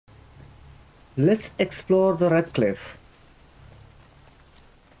Let's explore the Redcliffe.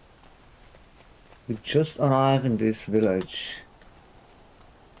 We just arrived in this village.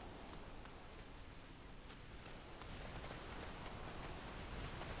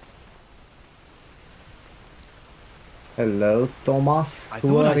 Hello, Thomas. I Who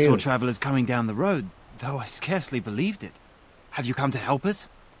thought are I saw you? travelers coming down the road, though I scarcely believed it. Have you come to help us?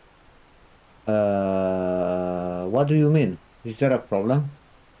 What do you mean? Is there a problem?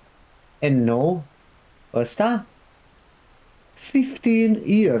 And no? Ăsta? 15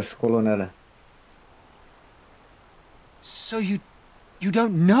 years, Colonel. So you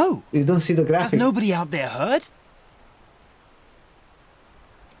don't know? You don't see the Has graphic. nobody out there heard?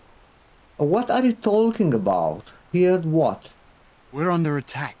 What are you talking about? Heard what? We're under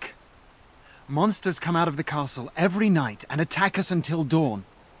attack. Monsters come out of the castle every night and attack us until dawn.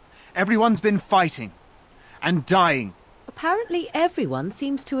 Everyone's been fighting and dying. Apparently everyone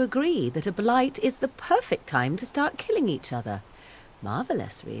seems to agree that a blight is the perfect time to start killing each other.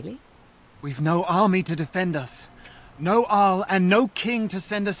 Marvelous, really. We've no army to defend us, no Arl and no king to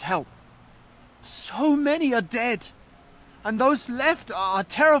send us help. So many are dead, and those left are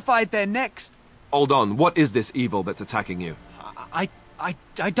terrified they're next. Hold on, what is this evil that's attacking you?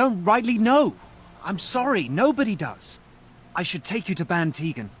 I don't rightly know. I'm sorry, nobody does. I should take you to Ban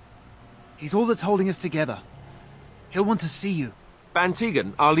Tegan. He's all that's holding us together. He'll want to see you. Ban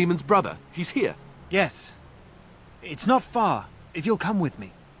Tegan, our Lehman's brother. He's here. Yes. It's not far, if you'll come with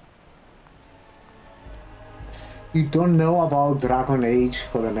me. You don't know about Dragon Age,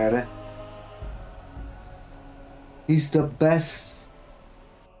 Colonel. It's the best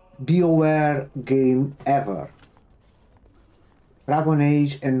Bioware game ever. Dragon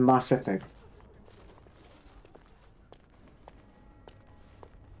Age and Mass Effect.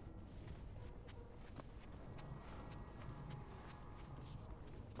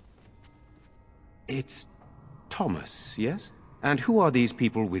 It's Thomas, yes? And who are these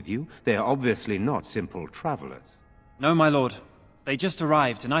people with you? They are obviously not simple travelers. No, my lord. They just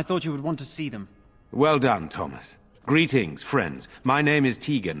arrived, and I thought you would want to see them. Well done, Thomas. Greetings, friends. My name is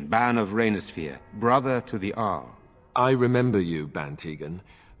Tegan, Ban of Rainersphere, brother to the Arl. I remember you, Ban Tegan,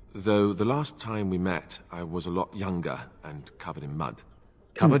 though the last time we met, I was a lot younger and covered in mud.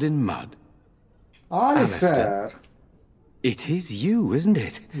 Covered in mud. Alistair. It is you, isn't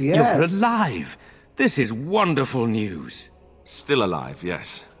it? Yes. You're alive! This is wonderful news. Still alive,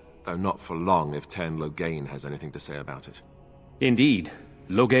 yes. Though not for long if Ten Loghain has anything to say about it. Indeed.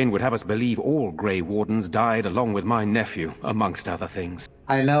 Loghain would have us believe all Grey Wardens died along with my nephew, amongst other things.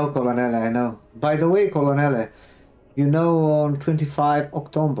 I know, Colonel, I know. By the way, Colonel, you know on 25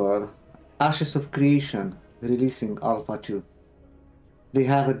 October, Ashes of Creation releasing Alpha 2. They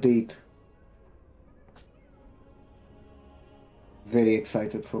have a date. Very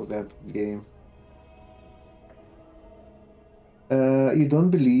excited for that game. You don't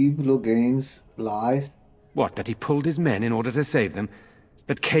believe Loghain's lies? What, that he pulled his men in order to save them?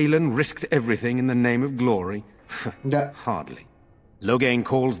 That Cailan risked everything in the name of glory? Yeah. Hardly. Loghain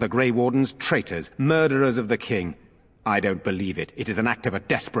calls the Grey Wardens traitors, murderers of the king. I don't believe it. It is an act of a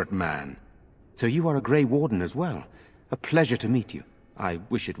desperate man. So you are a Grey Warden as well. A pleasure to meet you. I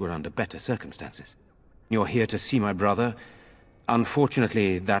wish it were under better circumstances. You're here to see my brother.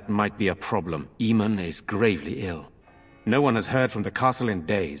 Unfortunately, that might be a problem. Eamon is gravely ill. No one has heard from the castle in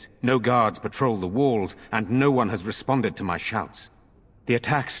days. No guards patrol the walls, and no one has responded to my shouts. The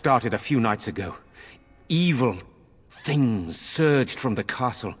attack started a few nights ago. Evil things surged from the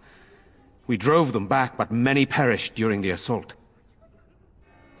castle. We drove them back, but many perished during the assault.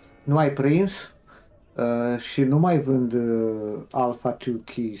 Nu ai prins? Și nu mai vând Alpha 2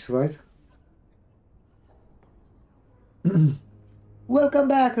 keys, right? Welcome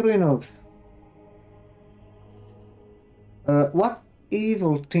back, Renox. What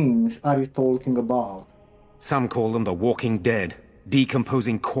evil things are you talking about? Some call them the Walking Dead,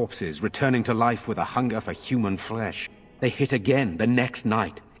 decomposing corpses returning to life with a hunger for human flesh. They hit again the next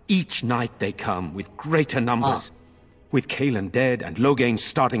night. Each night they come, with greater numbers. With Cailan dead and Loghain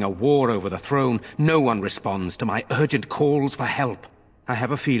starting a war over the throne, no one responds to my urgent calls for help. I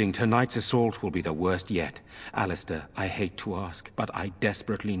have a feeling tonight's assault will be the worst yet. Alistair, I hate to ask, but I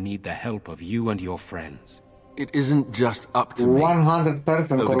desperately need the help of you and your friends. It isn't just up to me. 100%,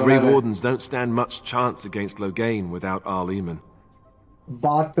 Though the Grey Wardens don't stand much chance against Loghain without our Lehman.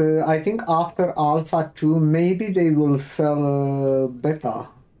 But I think after Alpha 2, maybe they will sell beta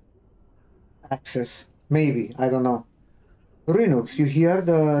access. Maybe, I don't know. Linux, you hear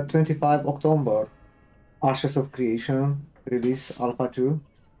the 25 October Ashes of Creation release Alpha 2?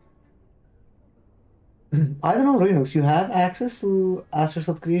 I don't know, Linux, you have access to Ashes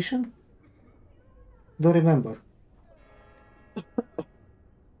of Creation? Don't remember.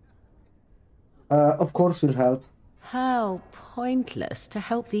 Of course we'll help. How pointless to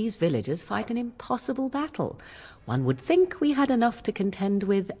help these villagers fight an impossible battle. One would think we had enough to contend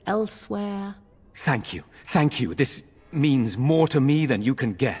with elsewhere. Thank you. Thank you. This means more to me than you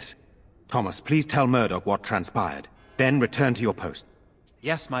can guess. Thomas, please tell Murdoch what transpired. Then return to your post.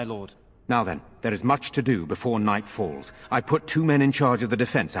 Yes, my lord. Now then, there is much to do before night falls. I put 2 men in charge of the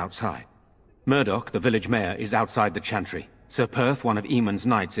defense outside. Murdoch, the village mayor, is outside the chantry. Sir Perth, one of Eamon's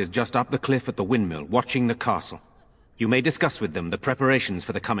knights, is just up the cliff at the windmill, watching the castle. You may discuss with them the preparations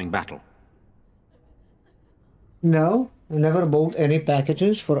for the coming battle. No, I never bought any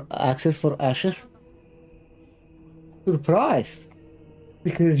packages for access for ashes. Surprised.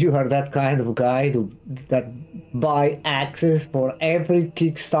 Because you are that kind of guy that buy access for every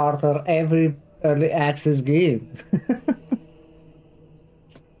Kickstarter, every early access game.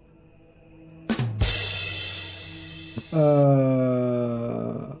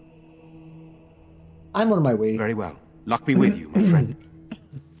 I'm on my way. Very well. Luck be with you, my friend.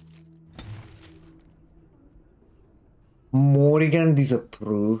 Morrigan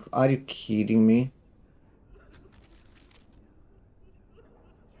disapprove? Are you kidding me?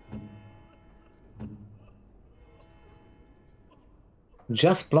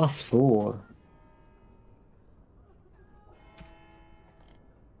 Just +4.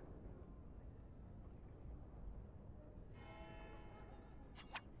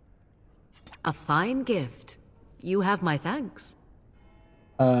 A fine gift. You have my thanks.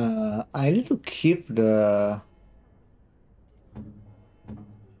 I need to keep the...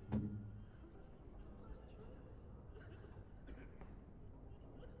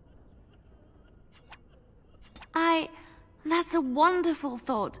 That's a wonderful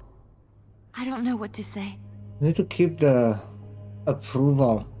thought. I don't know what to say. I need to keep the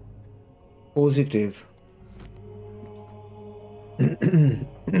approval positive.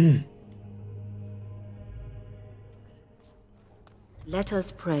 Let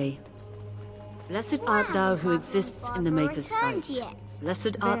us pray. Blessed art thou who exists in the Maker's sight.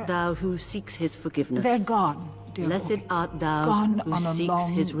 Blessed art thou who seeks his forgiveness. They're gone, dear Blessed boy. art thou Gone who on a seeks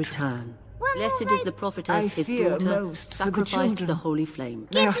long his trip. return. When Blessed will is the prophetess, I his fear daughter, most for the sacrificed to the children. holy flame.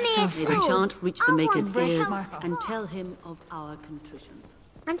 They are Give me so a May the sword. chant reach the I Maker's want ears my heart. and tell him of our contrition.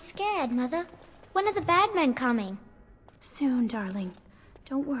 I'm scared, Mother. When are the bad men coming? Soon, darling.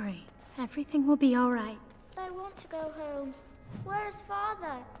 Don't worry. Everything will be all right. I want to go home. Where's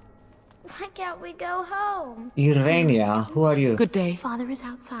Father? Why can't we go home? Irenia, who are you? Good day. Father is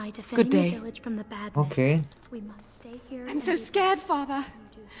outside defending Good day. the village from the bad men. Okay. We must stay here. I'm and so be scared, Father.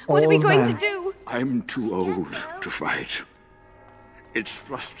 What are we Old going man. to do? I'm too old to fight. It's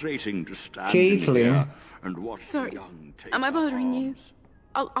frustrating to stand in Caitlin. here and watch Sorry. the young take Am I up bothering you?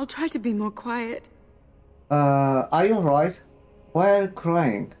 arms. I'll try to be more quiet. Are you alright? Why are you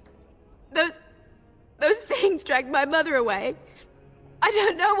crying? Those things dragged my mother away. I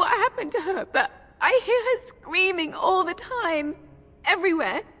don't know what happened to her, but I hear her screaming all the time.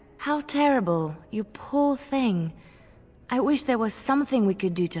 Everywhere. How terrible. You poor thing. I wish there was something we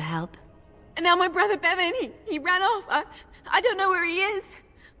could do to help. And now my brother Bevan, he ran off. I don't know where he is.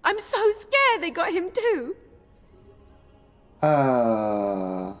 I'm so scared they got him too.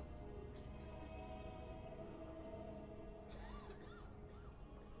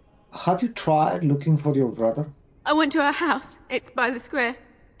 Have you tried looking for your brother? I went to our house. It's by the square.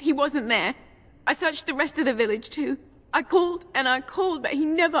 He wasn't there. I searched the rest of the village too. I called and I called, but he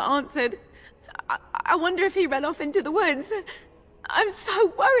never answered. I wonder if he ran off into the woods. I'm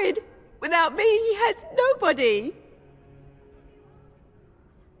so worried. Without me, he has nobody.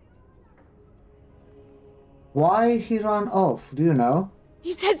 Why he ran off, do you know?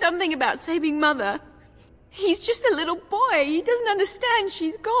 He said something about saving Mother. He's just a little boy. He doesn't understand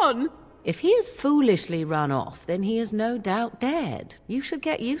she's gone. If he has foolishly run off, then he is no doubt dead. You should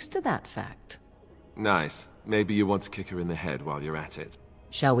get used to that fact. Nice. Maybe you want to kick her in the head while you're at it.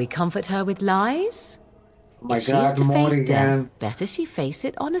 Shall we comfort her with lies? Oh my If she is god, to face Morrigan. death, better she face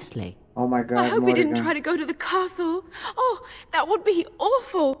it honestly. Oh my god, I hope Morrigan. he didn't try to go to the castle. Oh, that would be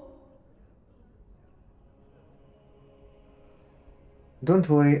awful. Don't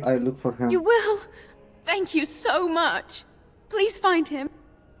worry, I look for him. You will. Thank you so much. Please find him.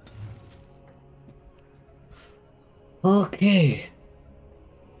 Okay.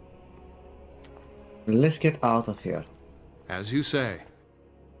 Let's get out of here. As you say.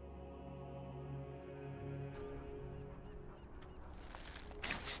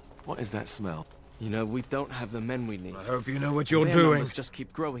 What is that smell? You know, we don't have the men we need. I hope you know what you're Their doing. numbers just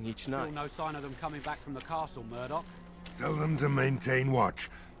keep growing each night. No sign of them coming back from the castle, Murdoch. Tell them to maintain watch.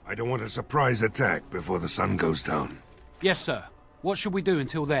 I don't want a surprise attack before the sun goes down. Yes, sir. What should we do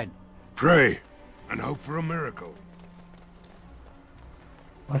until then? Pray, and hope for a miracle.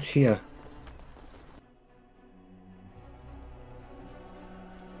 What's here?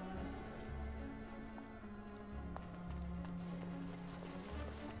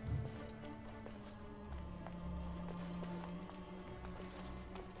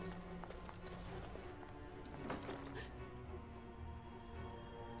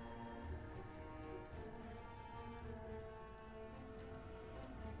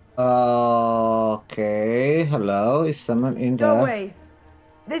 Okay, hello, is someone in there? No way!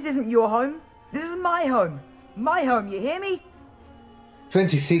 This isn't your home. This is my home. My home, you hear me?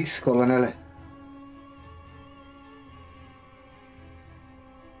 26, Colonel.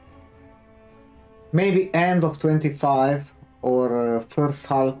 Maybe end of 25 or first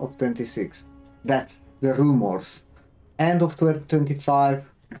half of 26. That's the rumors. End of 25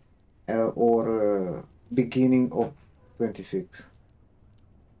 or beginning of 26.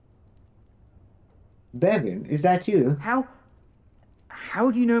 Bevin, is that you? How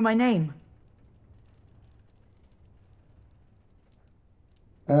do you know my name?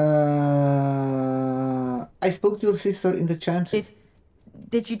 I spoke to your sister in the chantry.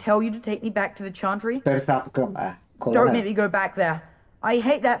 Did she tell you to take me back to the chantry? Don't Don't make me go back there. I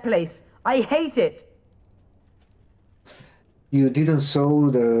hate that place. I hate it. You didn't show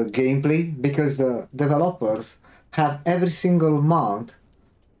the gameplay because the developers have every single month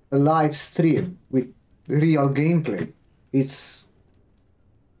a live stream with real gameplay. It's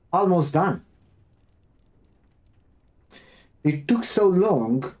almost done. It took so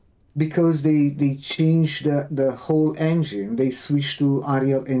long because they changed the whole engine. They switched to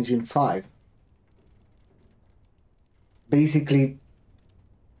Unreal Engine 5. Basically,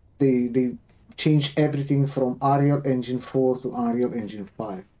 they changed everything from Unreal Engine 4 to Unreal Engine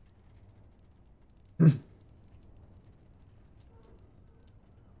 5.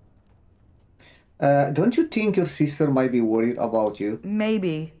 Don't you think your sister might be worried about you?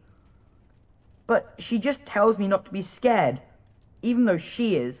 Maybe. But she just tells me not to be scared, even though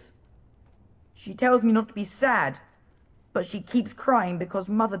she is. She tells me not to be sad, but she keeps crying because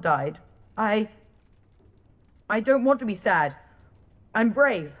Mother died. I don't want to be sad. I'm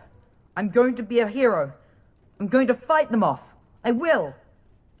brave. I'm going to be a hero. I'm going to fight them off. I will.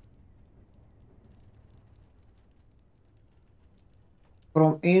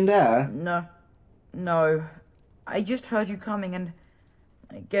 From in there? No. I just heard you coming and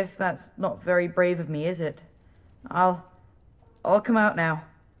I guess that's not very brave of me, is it? I'll come out now.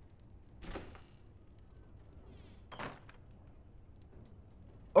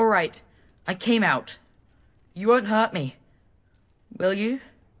 Alright, I came out. You won't hurt me, will you?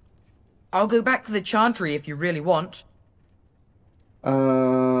 I'll go back to the chantry if you really want.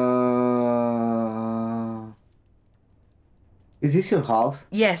 Is this your house?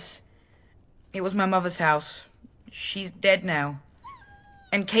 Yes. It was my mother's house. She's dead now.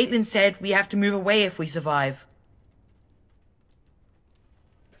 And Caitlin said we have to move away if we survive.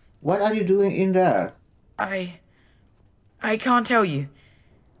 What are you doing in there? I can't tell you.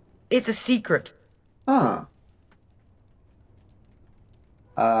 It's a secret.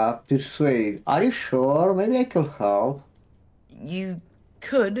 Persuade. Are you sure? Maybe I can help. You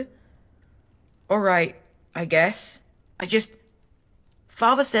could. Alright, I guess.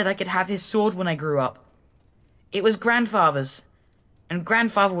 Father said I could have his sword when I grew up. It was Grandfather's. And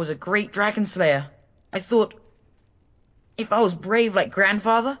Grandfather was a great dragon slayer. I thought, if I was brave like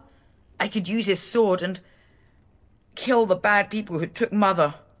Grandfather, I could use his sword and kill the bad people who took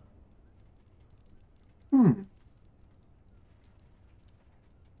Mother.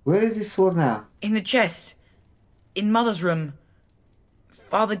 Where is this sword now? In the chest. In Mother's room.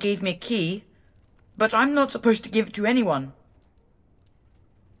 Father gave me a key, but I'm not supposed to give it to anyone.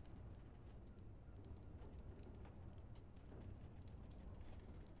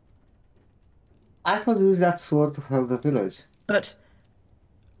 I could use that sword to help the village. But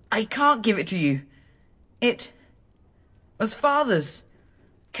I can't give it to you. It was Father's.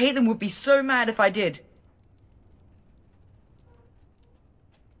 Caitlin would be so mad if I did.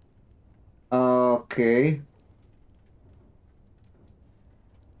 Okay.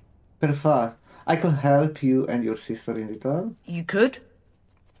 Perfect. I can help you and your sister in return. You could?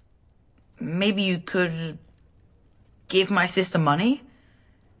 Maybe you could give my sister money?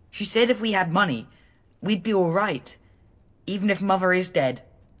 She said if we had money, we'd be all right, even if Mother is dead.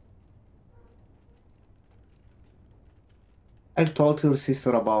 I'll talk to your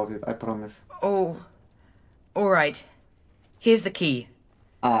sister about it, I promise. Oh, all right. Here's the key.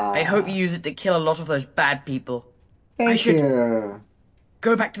 I hope you use it to kill a lot of those bad people. Thank you.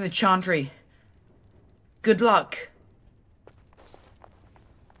 Go back to the Chantry. Good luck.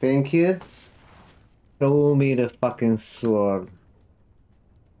 Thank you. Show me the fucking sword.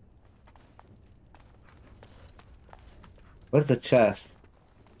 Where's the chest?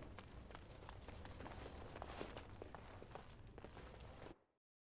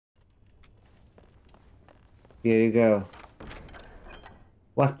 Here you go.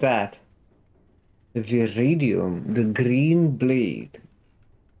 What's that? The Viridium, the green blade.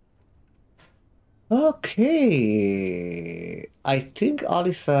 Okay. I think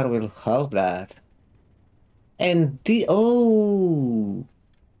Alisar will help that. And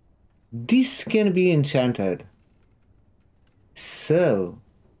this can be enchanted. So,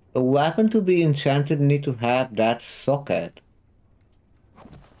 a weapon to be enchanted need to have that socket.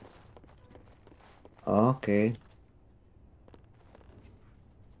 Okay.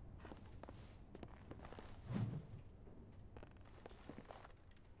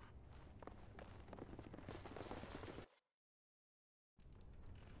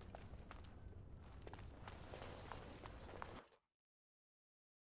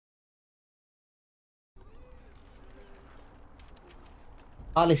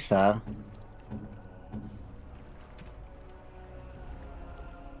 Alisar.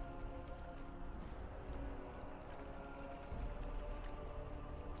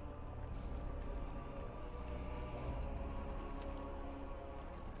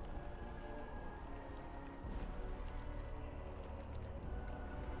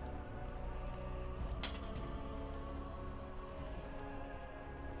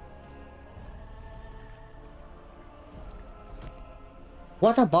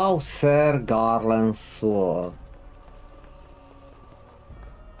 What about Sir Garland's sword?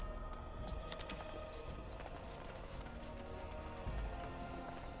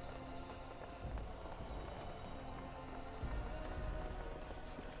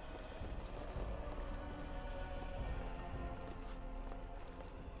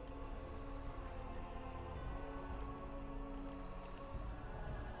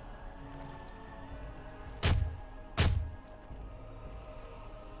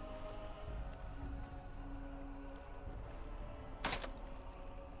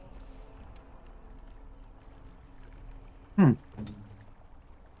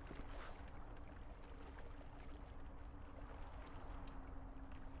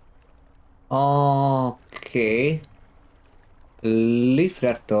 Okay. Leave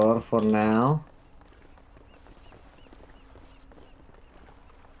that door for now.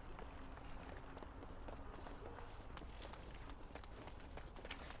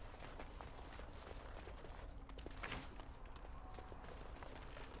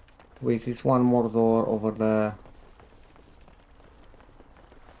 Wait, there's one more door over there.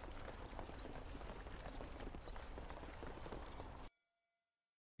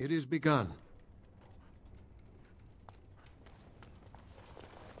 It is begun.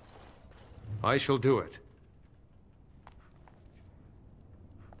 I shall do it.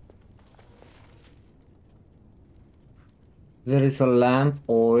 There is a lamp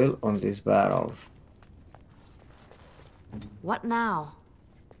oil on these barrels. What now?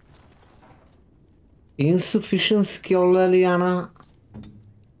 Insufficient skill, Leliana?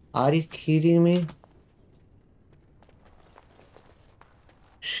 Are you kidding me?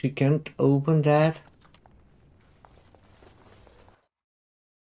 She can't open that?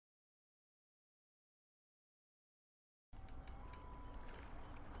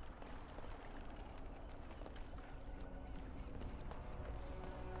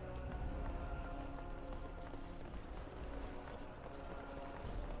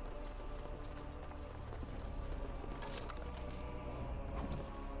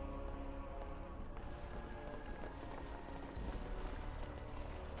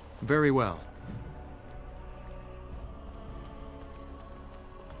 Very well.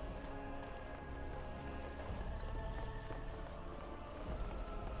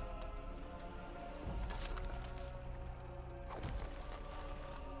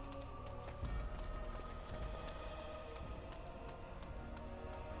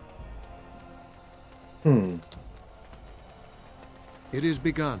 It is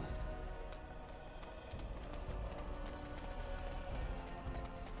begun.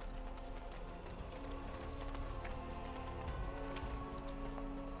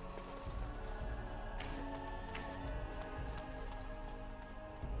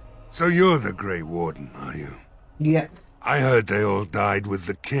 So you're the Grey Warden, are you? Yeah. I heard they all died with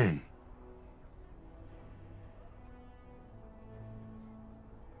the king.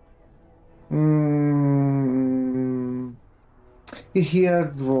 You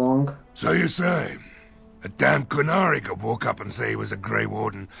heard wrong. So you say. A damn Qunari could walk up and say he was a Grey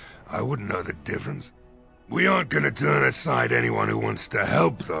Warden. I wouldn't know the difference. We aren't gonna turn aside anyone who wants to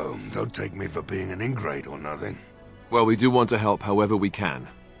help, though. Don't take me for being an ingrate or nothing. Well, we do want to help however we can.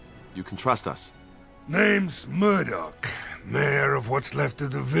 You can trust us. Name's Murdoch, mayor of what's left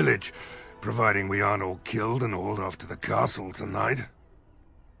of the village, providing we aren't all killed and hauled off to the castle tonight.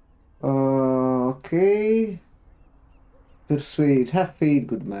 Okay. Persuade. Have faith,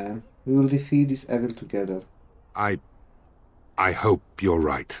 good man. We will defeat this evil together. I hope you're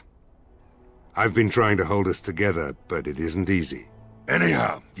right. I've been trying to hold us together, but it isn't easy.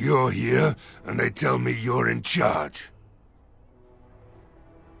 Anyhow, you're here, and they tell me you're in charge.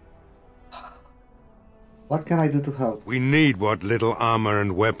 What can I do to help? We need what little armor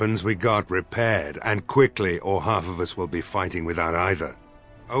and weapons we got repaired, and quickly, or half of us will be fighting without either.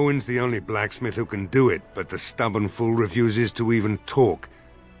 Owen's the only blacksmith who can do it, but the stubborn fool refuses to even talk.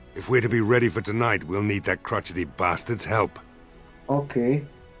 If we're to be ready for tonight, we'll need that crotchety bastard's help. Okay.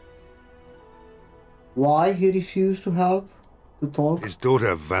 Why he refused to help? To talk? His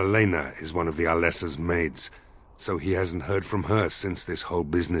daughter, Valena, is one of the Alessa's maids, so he hasn't heard from her since this whole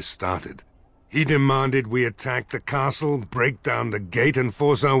business started. He demanded we attack the castle, break down the gate, and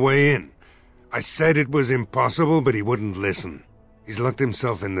force our way in. I said it was impossible, but he wouldn't listen. He's locked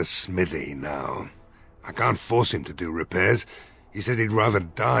himself in the smithy now. I can't force him to do repairs. He said he'd rather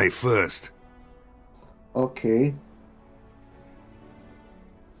die first. Okay.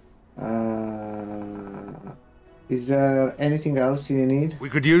 Is there anything else you need? We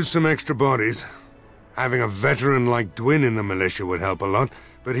could use some extra bodies. Having a veteran like Dwin in the militia would help a lot,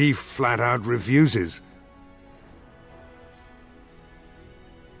 but he flat out refuses.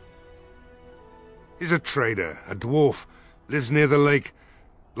 He's a trader, a dwarf, lives near the lake.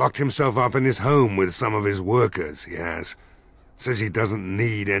 Locked himself up in his home with some of his workers, he has. Says he doesn't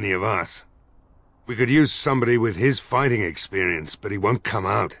need any of us. We could use somebody with his fighting experience, but he won't come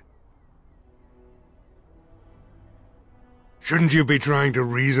out. Shouldn't you be trying to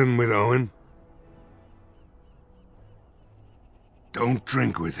reason with Owen? Don't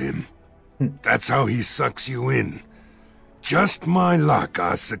drink with him. That's how he sucks you in. Just my luck,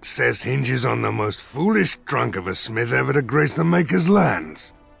 our success hinges on the most foolish drunk of a smith ever to grace the Maker's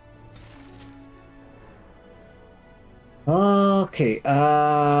lands. Okay,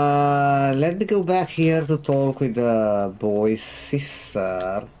 let me go back here to talk with the boy's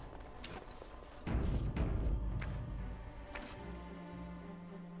sister.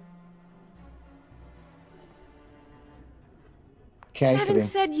 Heaven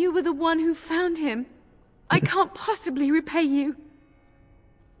said you were the one who found him. I can't possibly repay you.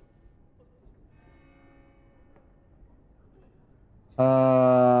 I'll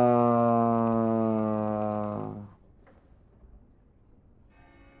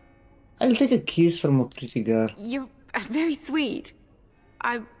take a kiss from a pretty girl. You're very sweet.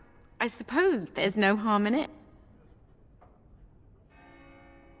 I suppose there's no harm in it.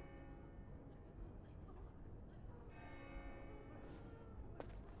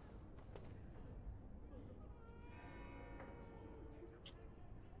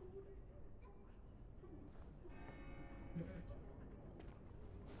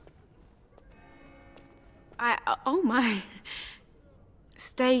 Oh my.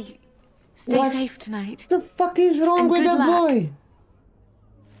 Stay safe tonight. What the fuck is wrong with that boy?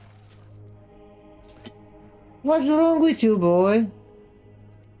 What's wrong with you, boy?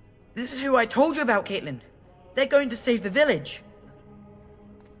 This is who I told you about, Caitlin. They're going to save the village.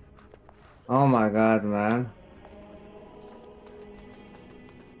 Oh my god, man.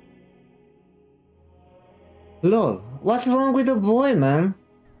 Lol, what's wrong with the boy, man?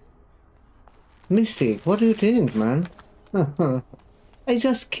 Mystic, what do you think, man? I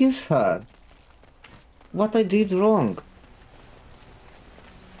just kissed her. What I did wrong?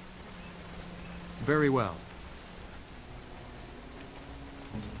 Very well.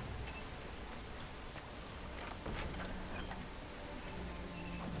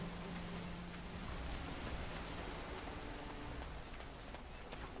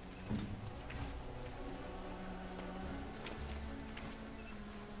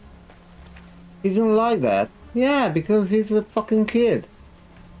 He doesn't like that. Yeah, because he's a fucking kid.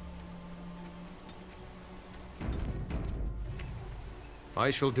 I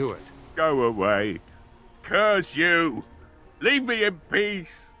shall do it. Go away. Curse you. Leave me in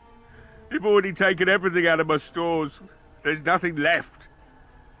peace. You've already taken everything out of my stores. There's nothing left.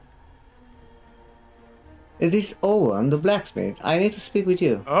 Is this Owen, the blacksmith? I need to speak with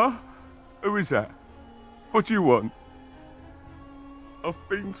you. Huh? Who is that? What do you want? I've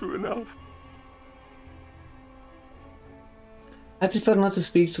been through enough. I prefer not to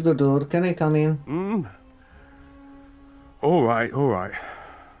speak to the door. Can I come in? All right, all right.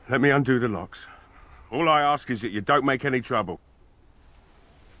 Let me undo the locks. All I ask is that you don't make any trouble.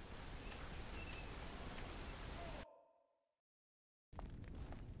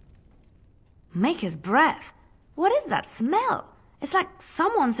 Maker's breath. What is that smell? It's like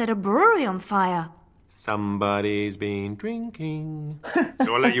someone set a brewery on fire. Somebody's been drinking.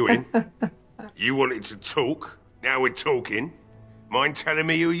 So I let you in. You wanted to talk. Now we're talking. Mind telling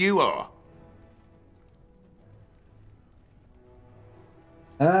me who you are?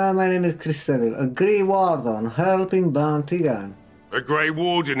 My name is Christabel, a Grey Warden, helping Bantigan. A Grey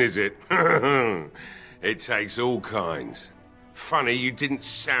Warden, is it? It takes all kinds. Funny, you didn't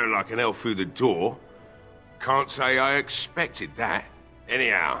sound like an elf through the door. Can't say I expected that.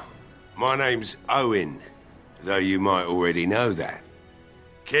 Anyhow, my name's Owen, though you might already know that.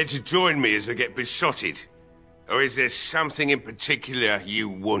 Care to join me as I get besotted? Or is there something in particular you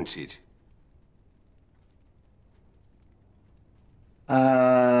wanted?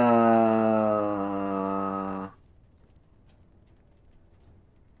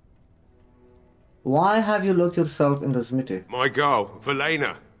 Why have you locked yourself in the smithy? My girl,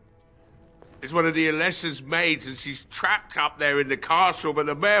 Velena, is one of the Alessa's maids, and she's trapped up there in the castle, but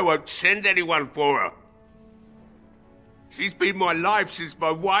the mayor won't send anyone for her. She's been my life since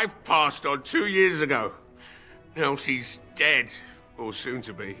my wife passed on 2 years ago. Now she's dead, or soon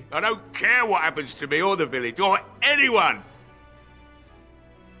to be. I don't care what happens to me or the village, or anyone!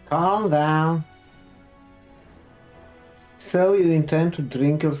 Calm down. So you intend to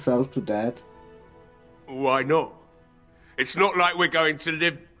drink yourself to death? Why not? It's not like we're going to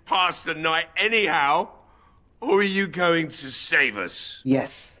live past the night anyhow. Or are you going to save us?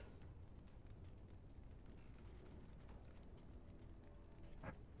 Yes.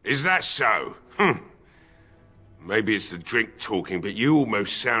 Is that so? Maybe it's the drink talking, but you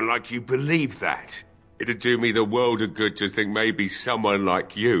almost sound like you believe that. It'd do me the world of good to think maybe someone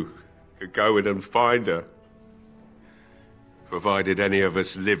like you could go in and find her. Provided any of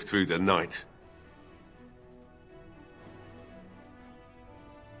us live through the night.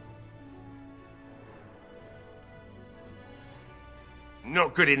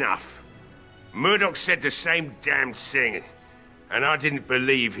 Not good enough. Murdoch said the same damn thing, and I didn't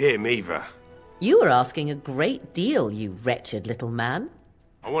believe him either. You were asking a great deal, you wretched little man.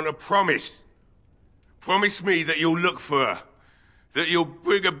 I want a promise. Promise me that you'll look for her. That you'll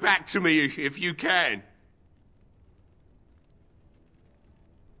bring her back to me if you can.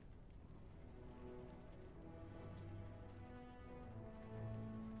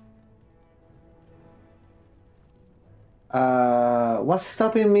 What's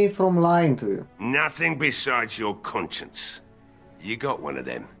stopping me from lying to you? Nothing besides your conscience. You got one of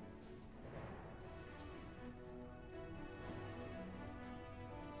them.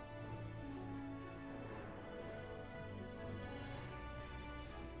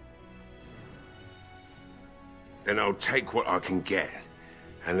 Then I'll take what I can get,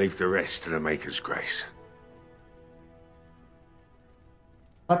 and leave the rest to the Maker's grace.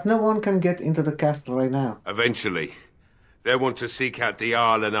 But no one can get into the castle right now. Eventually, they'll want to seek out the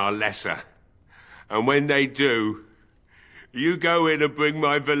Arl and our lesser. And when they do, you go in and bring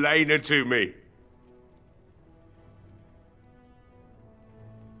my Velena to me.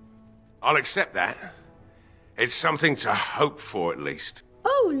 I'll accept that. It's something to hope for, at least.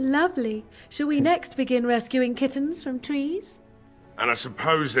 Oh, lovely. Shall we next begin rescuing kittens from trees? And I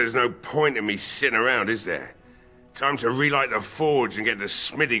suppose there's no point in me sitting around, is there? Time to relight the forge and get the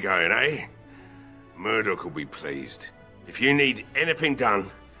smithy going, eh? Murdoch will be pleased. If you need anything done,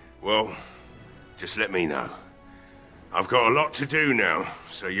 well, just let me know. I've got a lot to do now,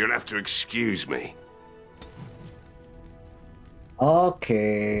 so you'll have to excuse me.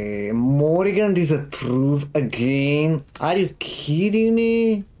 Okay, Morrigan disapprove again? Are you kidding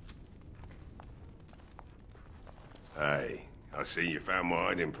me? Hey, I see you found my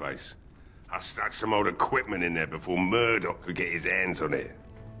hiding place. I stuck some old equipment in there before Murdoch could get his hands on it.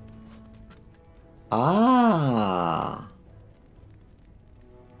 Ah.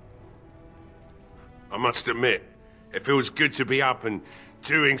 I must admit, it feels good to be up and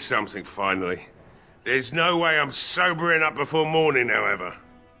doing something finally. There's no way I'm sobering up before morning, however.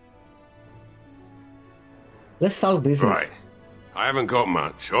 Let's talk business. Right. I haven't got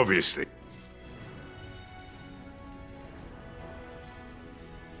much, obviously.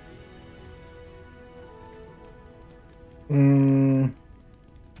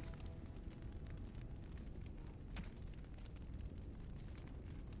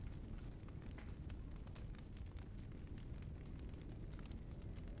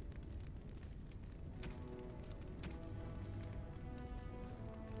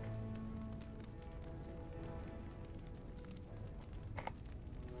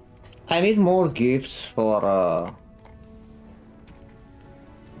 I need more gifts for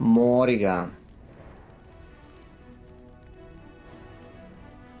Morrigan.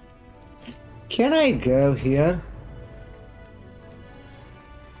 Can I go here?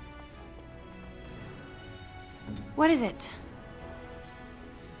 What is it?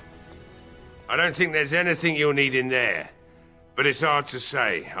 I don't think there's anything you'll need in there. But it's hard to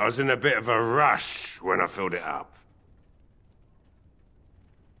say. I was in a bit of a rush when I filled it up.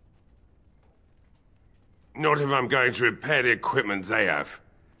 Not if I'm going to repair the equipment they have.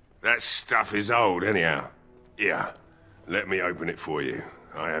 That stuff is old, anyhow. Yeah, let me open it for you.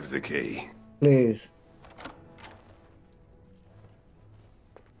 I have the key. Please.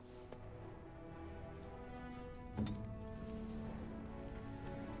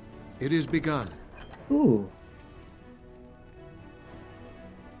 It is begun. Ooh.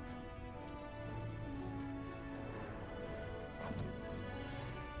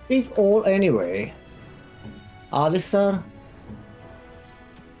 Pick all anyway. Alistair.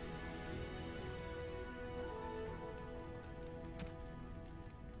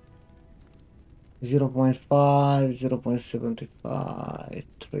 Zero 0.5, 0.75,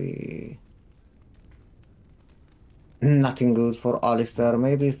 3. Nothing good for Alistair,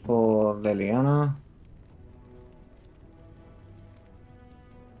 maybe for Leliana.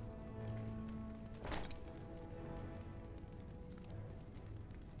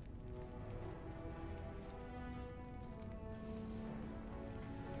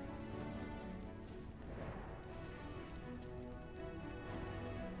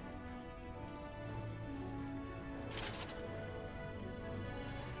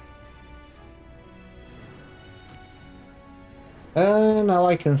 Now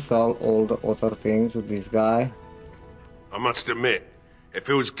I can sell all the other things to this guy. I must admit, it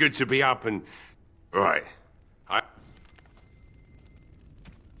feels good to be up and... Right.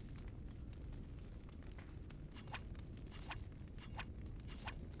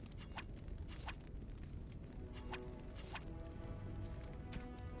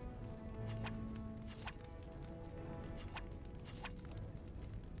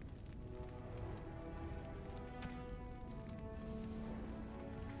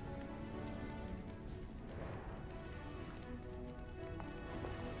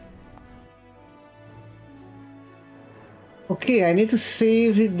 Okay, I need to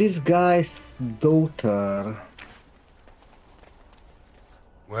save this guy's daughter.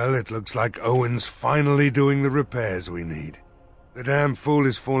 Well, it looks like Owen's finally doing the repairs we need. The damn fool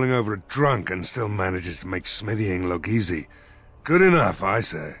is falling over a drunk and still manages to make smithying look easy. Good enough, I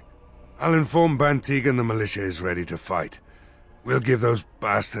say. I'll inform Bantigan the militia is ready to fight. We'll give those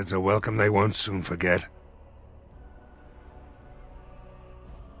bastards a welcome they won't soon forget.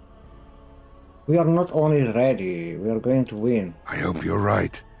 We are not only ready, we are going to win. I hope you're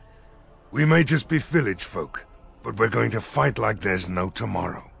right. We may just be village folk, but we're going to fight like there's no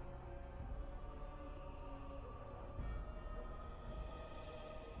tomorrow.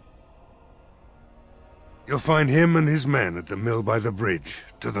 You'll find him and his men at the mill by the bridge,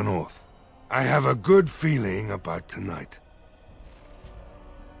 to the north. I have a good feeling about tonight.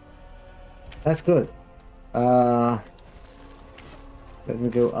 That's good. Let me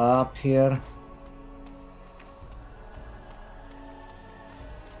go up here.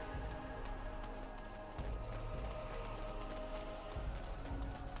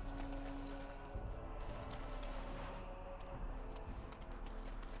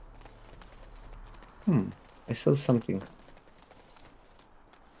 I saw something.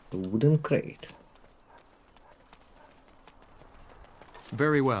 A wooden crate.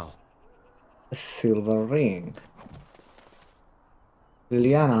 Very well. A silver ring.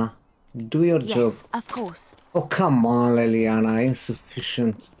 Liliana, do your job. Of course. Oh, come on, Liliana.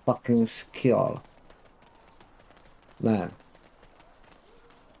 Insufficient fucking skill. Man.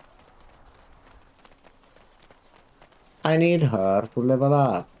 I need her to level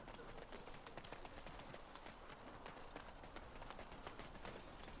up.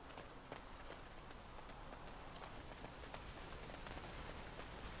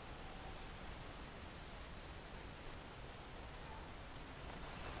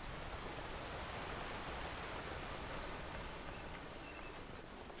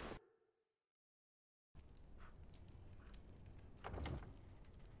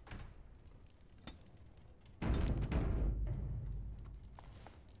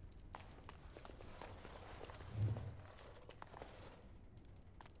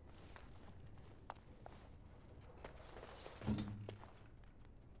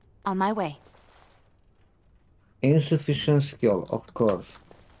 On my way. Insufficient skill, of course.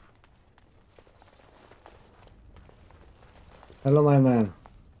 Hello, my man.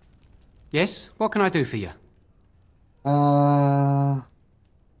 Yes? What can I do for you? I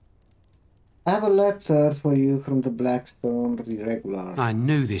have a letter for you from the Blackstone Regular. I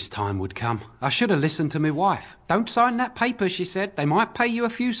knew this time would come. I should have listened to my wife. Don't sign that paper, she said. They might pay you a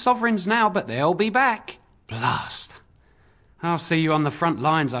few sovereigns now, but they'll be back. Blast. I'll see you on the front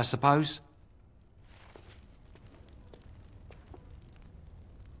lines, I suppose.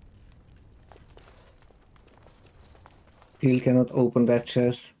 Still cannot open that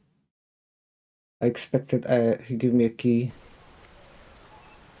chest. I expected he give me a key.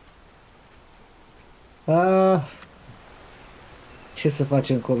 Ce să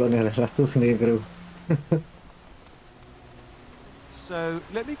facem, colonele, la toți negru. So,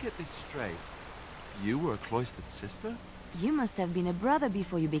 let me get this straight. You were a cloistered sister? You must have been a brother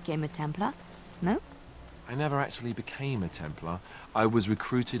before you became a Templar, no? I never actually became a Templar. I was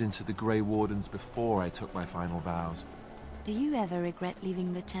recruited into the Grey Wardens before I took my final vows. Do you ever regret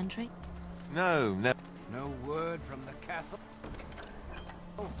leaving the Chantry? No, never. No word from the castle?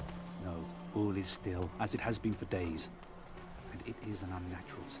 Oh. No, all is still, as it has been for days. And it is an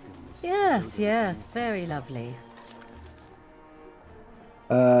unnatural stillness. Yes, yes, very lovely.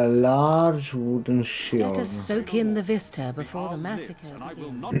 A large wooden shield. Let us soak in the vista before the massacre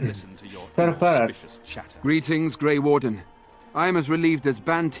begins. Sir Parrot. Greetings, Grey Warden. I am as relieved as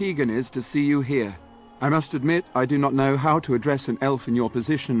Bantegan is to see you here. I must admit, I do not know how to address an elf in your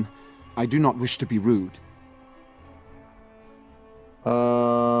position. I do not wish to be rude.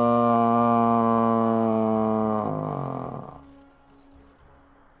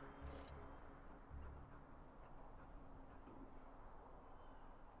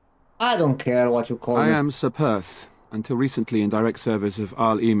 I don't care what you call me. I am Sir Perth, until recently in direct service of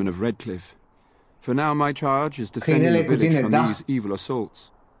Arl Eamon of Redcliffe. For now my charge is defending the village from these evil assaults.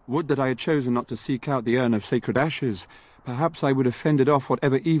 Would that I had chosen not to seek out the urn of sacred ashes. Perhaps I would have fended off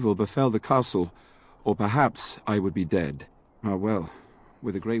whatever evil befell the castle, or perhaps I would be dead. Ah well,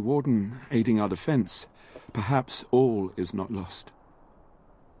 with a Grey Warden aiding our defence, perhaps all is not lost.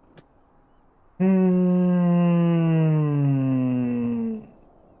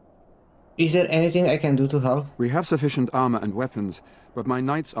 Is there anything I can do to help? We have sufficient armor and weapons, but my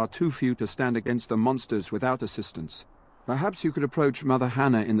knights are too few to stand against the monsters without assistance. Perhaps you could approach Mother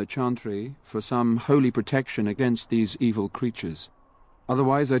Hannah in the Chantry for some holy protection against these evil creatures.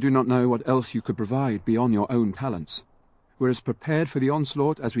 Otherwise, I do not know what else you could provide beyond your own talents. We're as prepared for the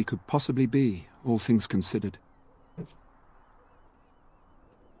onslaught as we could possibly be, all things considered.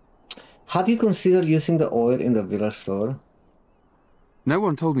 Have you considered using the oil in the village store? No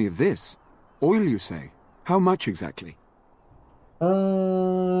one told me of this. Oil, you say? How much exactly?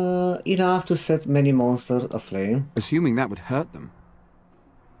 Enough to set many monsters aflame. Assuming that would hurt them.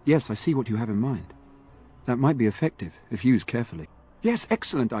 Yes, I see what you have in mind. That might be effective, if used carefully. Yes,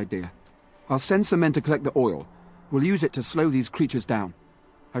 excellent idea. I'll send some men to collect the oil. We'll use it to slow these creatures down.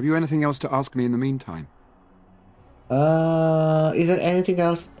 Have you anything else to ask me in the meantime? Is there anything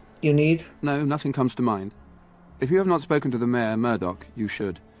else you need? No, nothing comes to mind. If you have not spoken to the Mayor, Murdoch, you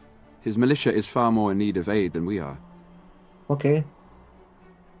should. His militia is far more in need of aid than we are. Okay.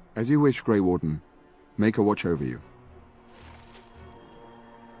 As you wish, Grey Warden. Make a watch over you.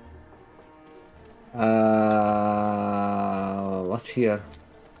 What's here?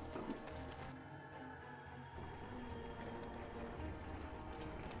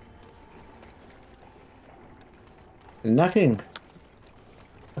 Nothing.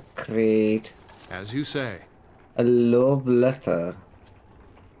 Great. As you say. A love letter.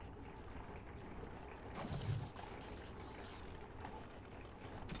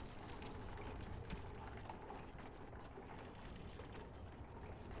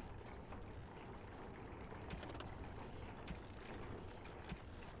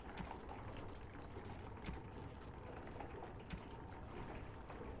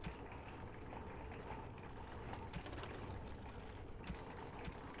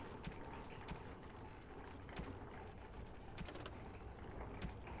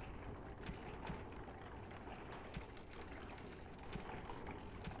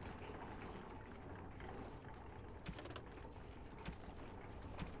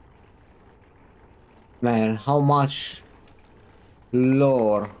 Man, how much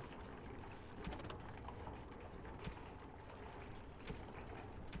lore?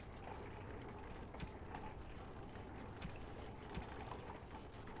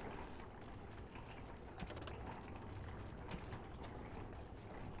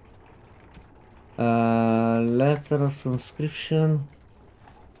 Letter of subscription.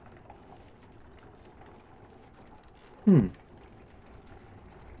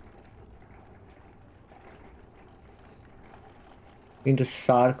 In the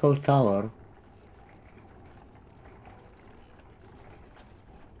circle tower.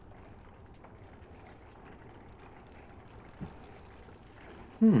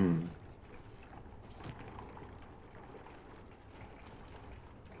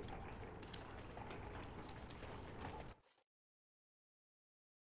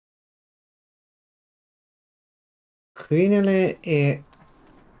 Finally,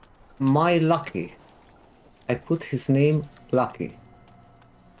 my Lucky. I put his name Lucky.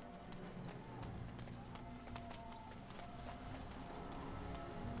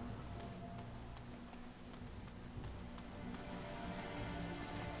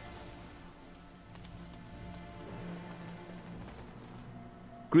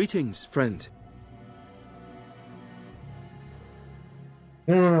 Greetings, friend.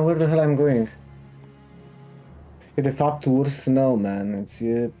 No, where the hell I'm going? The top tours? No, man, it's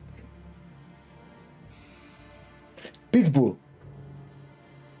Pitbull.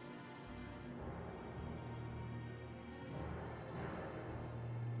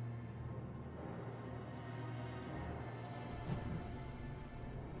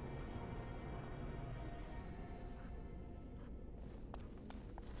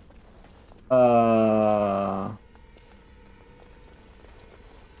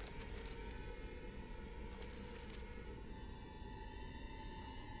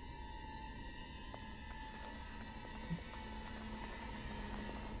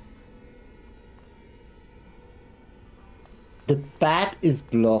 The path is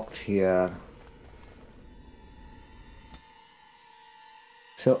blocked here.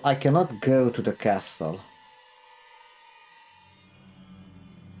 So I cannot go to the castle.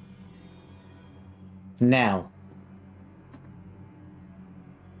 Now.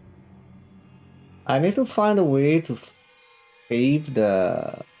 I need to find a way to save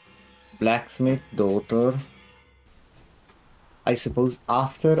the blacksmith daughter. I suppose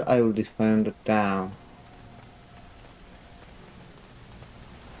after I will defend the town.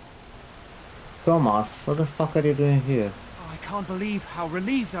 Thomas, what the fuck are you doing here? Oh, I can't believe how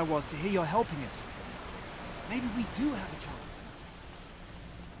relieved I was to hear you're helping us. Maybe we do have a chance.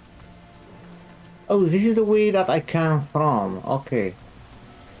 Oh, this is the way that I came from. Okay.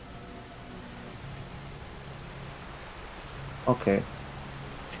 Okay.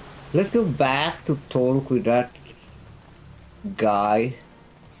 Let's go back to talk with that guy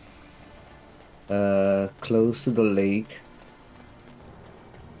close to the lake.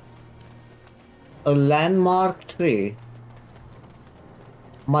 A landmark tree.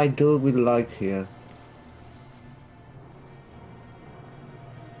 My dog will like here.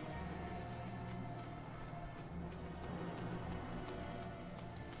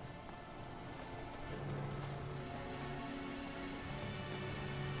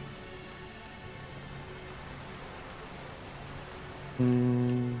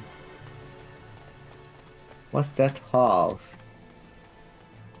 What's that house?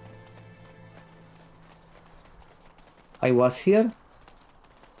 I was here?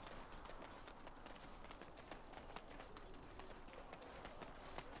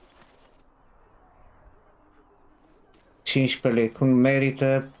 $5 cum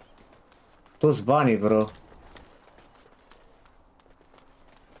merită toți banii, bro.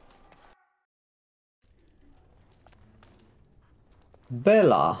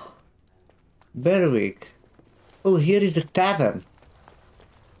 Bella. Berwick. Oh, here is the tavern.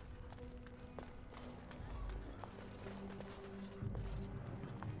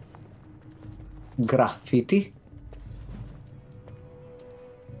 Graffiti.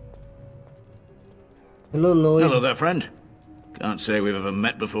 Hello, Lloyd. Hello there, friend. Can't say we've ever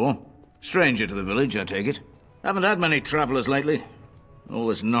met before. Stranger to the village, I take it. Haven't had many travellers lately. All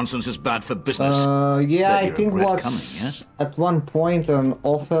this nonsense is bad for business. Yeah, I Bet you think regret was coming, yes? at one point an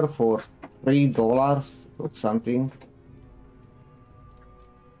offer for $3 or something.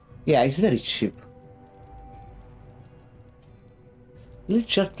 Yeah, it's very cheap. Let's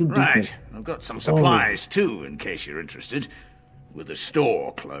just do business. Right, I've got some supplies too, in case you're interested. With the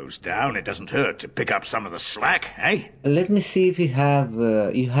store closed down, it doesn't hurt to pick up some of the slack, eh? Let me see if you have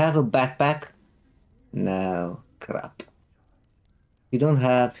a backpack. No, crap. You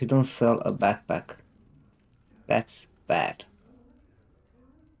don't sell a backpack. That's bad.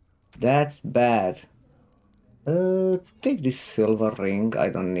 That's bad. Take this silver ring, I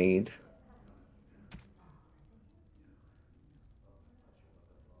don't need.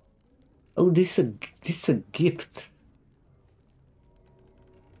 Oh, this is a gift.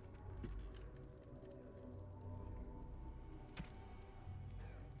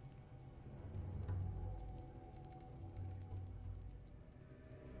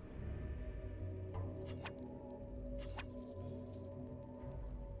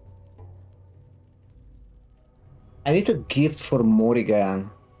 I need a gift for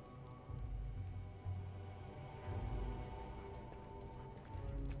Morrigan.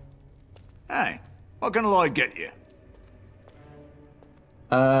 Hey, what can Lloyd get you?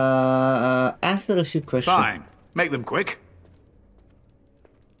 Answer a few questions. Fine. Make them quick.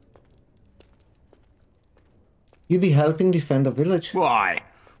 You be helping defend the village? Why?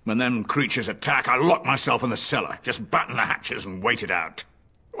 When them creatures attack, I lock myself in the cellar. Just batten the hatches and wait it out.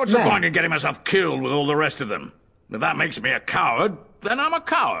 What's the point in getting myself killed with all the rest of them? If that makes me a coward, then I'm a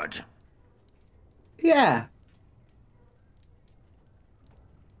coward. Yeah.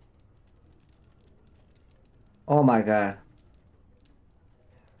 Oh my god.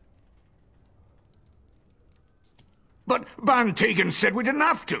 But Van Tegan said we didn't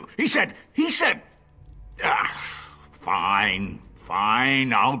have to. He said... Fine,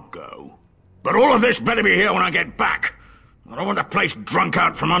 I'll go. But all of this better be here when I get back. I don't want the place drunk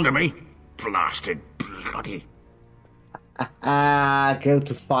out from under me. Blasted bloody... Go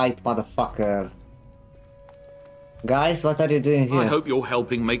to fight, motherfucker. Guys, what are you doing here? I hope your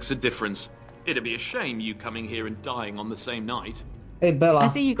helping makes a difference. It'd be a shame you coming here and dying on the same night. Hey, Bella. I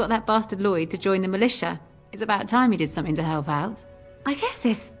see you got that bastard Lloyd to join the militia. It's about time he did something to help out. I guess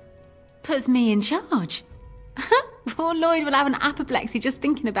this puts me in charge. Poor Lloyd will have an apoplexy just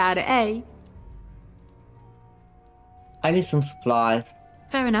thinking about it, eh? I need some supplies.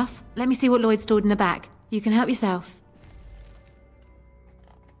 Fair enough. Let me see what Lloyd stored in the back. You can help yourself.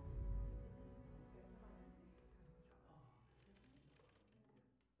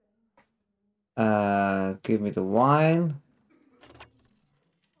 Give me the wine.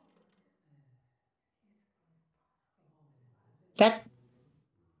 That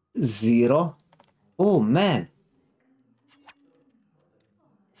 0. Oh man.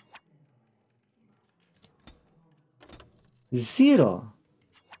 Zero.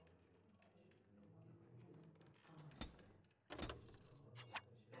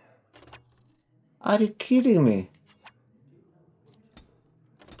 Are you kidding me?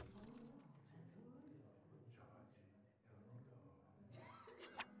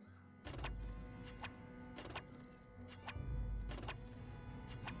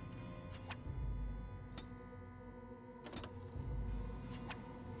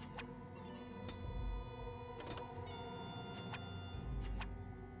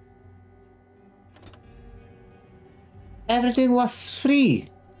 Everything was free.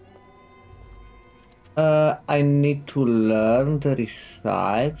 I need to learn the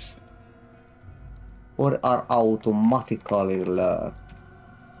recipes or are automatically learned.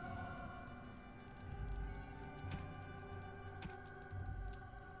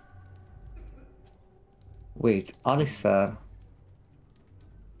 Wait, Alistair.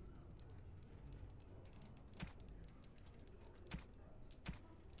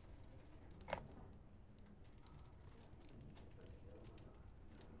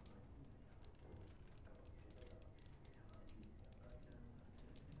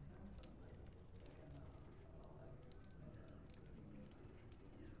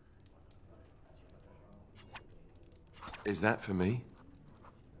 Is that for me?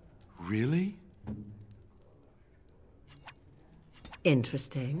 Really?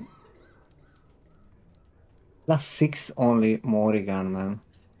 Interesting. Plus 6 only Morrigan, man.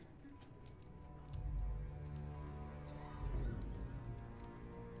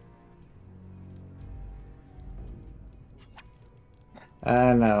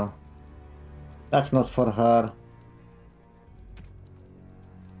 No. That's not for her.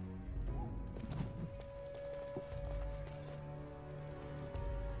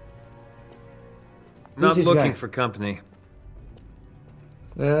 Not this looking guy? for company.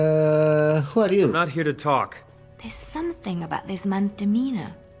 Who are you? I'm not here to talk. There's something about this man's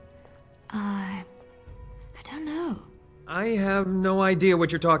demeanor. I don't know. I have no idea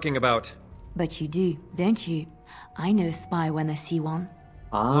what you're talking about. But you do, don't you? I know a spy when I see one.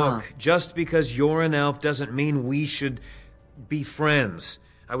 Look, just because you're an elf doesn't mean we should be friends.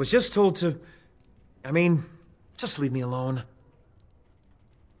 I was just told to... I mean, just leave me alone.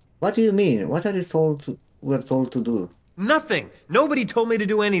 What do you mean? What are you we're told to do? Nothing! Nobody told me to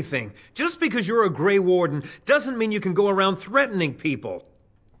do anything. Just because you're a Grey Warden doesn't mean you can go around threatening people.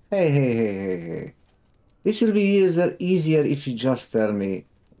 Hey. This will be easier if you just tell me.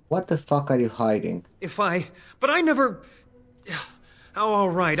 What the fuck are you hiding? But I never... Oh, all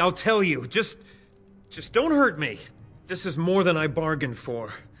right, I'll tell you. Just don't hurt me. This is more than I bargained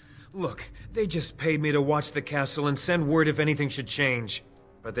for. Look, they just paid me to watch the castle and send word if anything should change.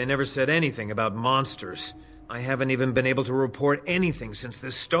 But they never said anything about monsters. I haven't even been able to report anything since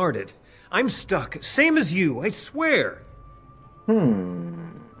this started. I'm stuck, same as you, I swear.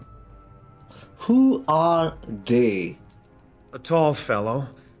 Who are they? A tall fellow.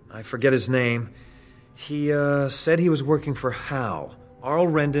 I forget his name. He, said he was working for Hal. Arl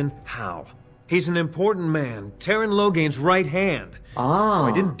Rendon Hal. He's an important man. Terran Logain's right hand. So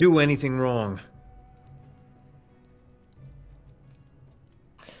I didn't do anything wrong.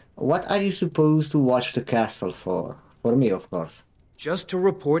 What are you supposed to watch the castle for? For me, of course. Just to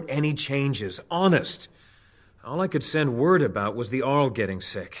report any changes, honest. All I could send word about was the Arl getting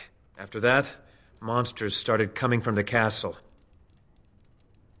sick. After that, monsters started coming from the castle.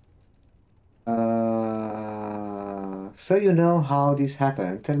 So you know how this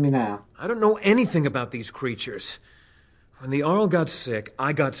happened. Tell me now. I don't know anything about these creatures. When the Arl got sick,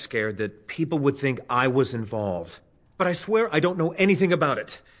 I got scared that people would think I was involved. But I swear I don't know anything about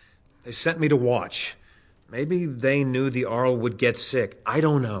it. They sent me to watch. Maybe they knew the Arl would get sick. I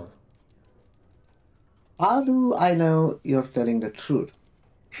don't know. How do I know you're telling the truth?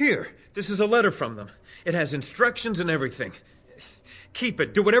 Here, this is a letter from them. It has instructions and everything. Keep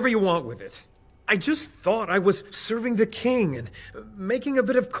it. Do whatever you want with it. I just thought I was serving the king and making a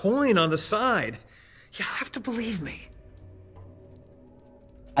bit of coin on the side. You have to believe me.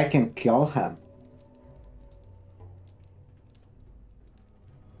 I can kill him.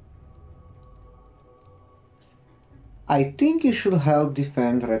 I think you should help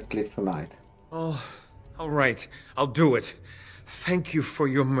defend Redcliffe tonight. Oh, all right. I'll do it. Thank you for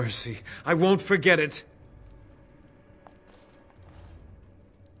your mercy. I won't forget it.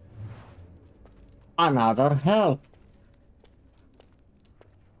 Another help.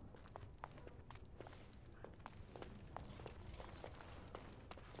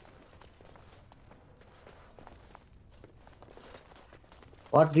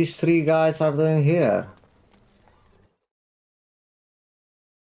 What these three guys are doing here?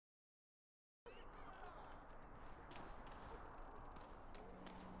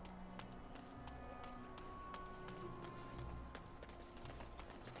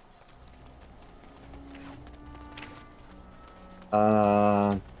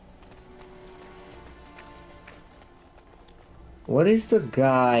 What is the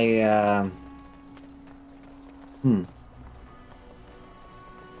guy,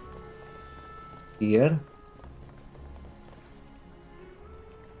 here?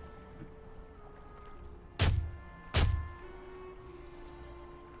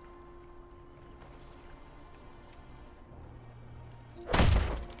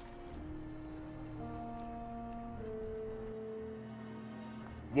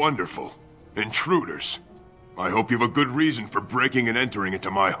 Wonderful. Intruders. I hope you have a good reason for breaking and entering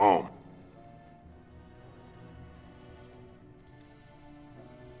into my home.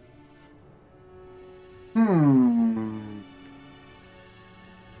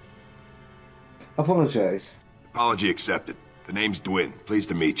 Apologize. Apology accepted. The name's Dwin. Pleased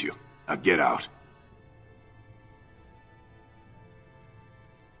to meet you. Now get out.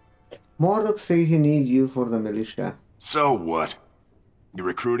 Mordok say he needs you for the militia. So what? You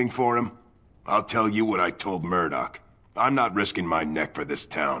recruiting for him? I'll tell you what I told Murdoch. I'm not risking my neck for this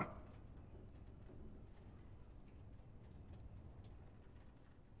town.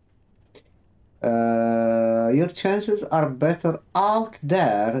 Your chances are better out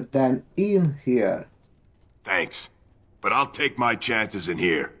there than in here. Thanks. But I'll take my chances in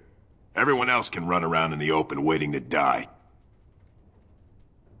here. Everyone else can run around in the open waiting to die.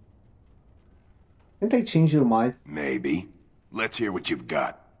 Didn't they change your mind? Maybe. Let's hear what you've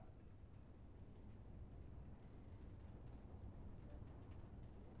got.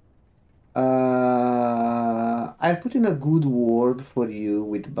 I'll put in a good word for you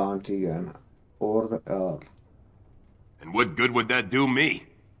with Bounty Gun or the Earl. And what good would that do me?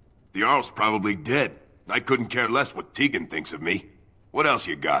 The Earl's probably dead. I couldn't care less what Tegan thinks of me. What else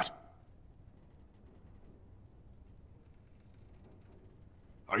you got?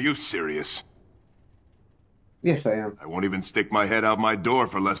 Are you serious? Yes, I am. I won't even stick my head out my door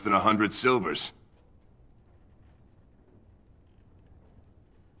for less than 100 silvers.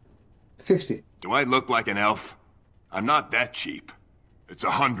 50. Do I look like an elf? I'm not that cheap. It's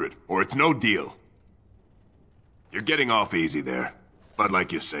 100, or it's no deal. You're getting off easy there. But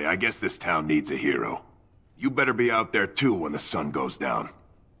like you say, I guess this town needs a hero. You better be out there too when the sun goes down.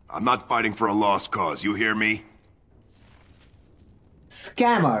 I'm not fighting for a lost cause, you hear me?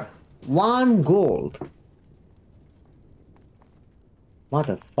 Scammer. 1 gold.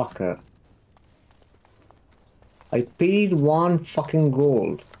 Motherfucker. I paid 1 fucking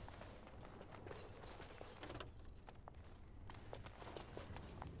gold.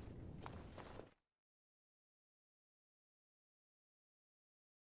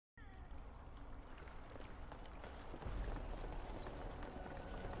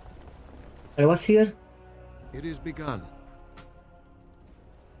 I was here? It is begun.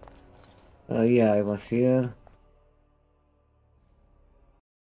 Yeah, I was here.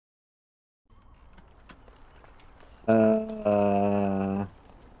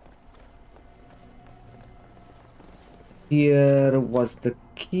 Here was the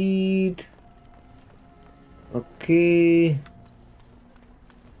key. Okay.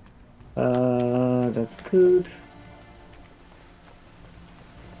 That's good.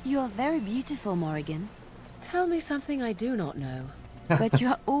 You are very beautiful, Morrigan. Tell me something I do not know. But you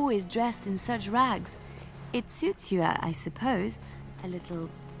are always dressed in such rags. It suits you, I suppose. A little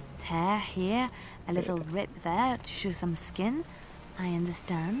tear here, a little rip there to show some skin. I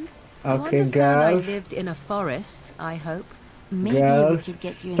understand. Okay, girls. I lived in a forest, I hope. Maybe Girls, we could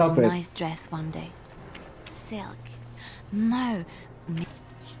get you in stop a it. nice dress one day. Silk. No.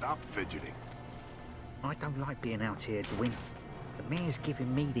 Stop fidgeting. I don't like being out here, Gwyn. The mayor's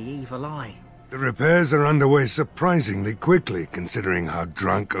giving me the evil eye. The repairs are underway surprisingly quickly, considering how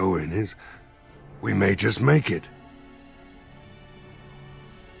drunk Owen is. We may just make it.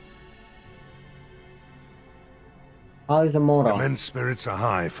 How is the moral? The men's spirits are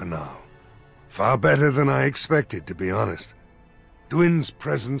high for now. Far better than I expected, to be honest. Dwin's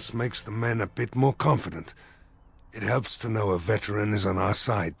presence makes the men a bit more confident. It helps to know a veteran is on our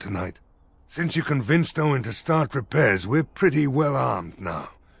side tonight. Since you convinced Owen to start repairs, we're pretty well armed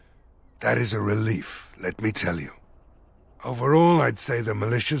now. That is a relief, let me tell you. Overall, I'd say the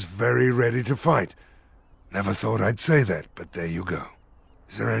militia's very ready to fight. Never thought I'd say that, but there you go.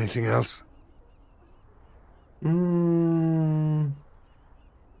 Is there anything else?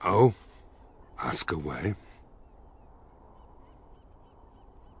 Oh? Ask away.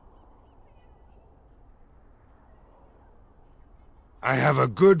 I have a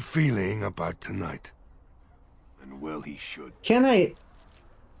good feeling about tonight. And well he should. Can I...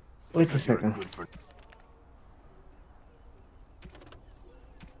 Wait a second.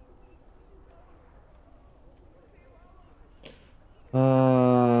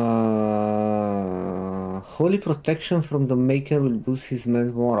 Holy protection from the Maker will boost his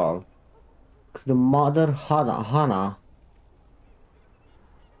men's morale. The Mother Hannah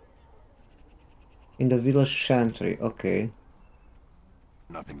in the village chantry. Okay.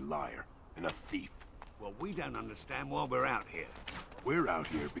 Nothing liar and a thief. Well, we don't understand why we're out here. We're out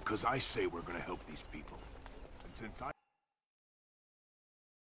here because I say we're gonna help these people. And since I...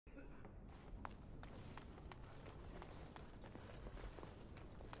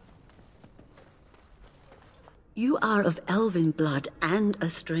 You are of elven blood and a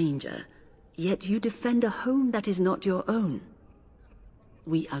stranger, yet you defend a home that is not your own.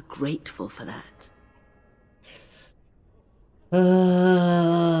 We are grateful for that.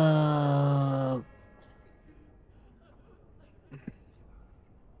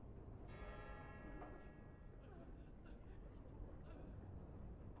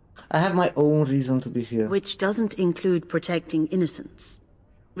 I have my own reason to be here. Which doesn't include protecting innocents.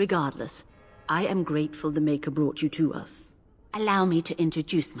 Regardless, I am grateful the Maker brought you to us. Allow me to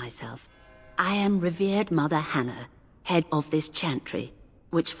introduce myself. I am revered Mother Hannah, head of this chantry,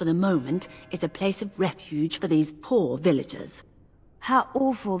 which for the moment is a place of refuge for these poor villagers. How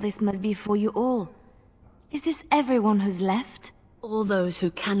awful this must be for you all. Is this everyone who's left? All those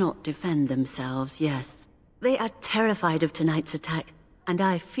who cannot defend themselves, yes. They are terrified of tonight's attack, and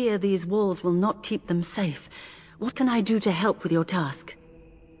I fear these walls will not keep them safe. What can I do to help with your task?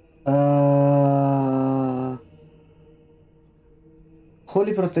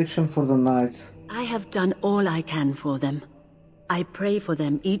 Holy protection for the night. I have done all I can for them. I pray for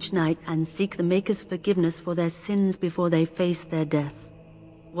them each night and seek the Maker's forgiveness for their sins before they face their deaths.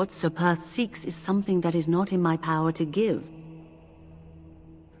 What Sir Perth seeks is something that is not in my power to give.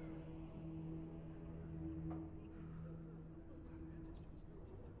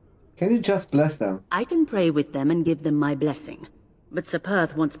 Can you just bless them? I can pray with them and give them my blessing. But Sir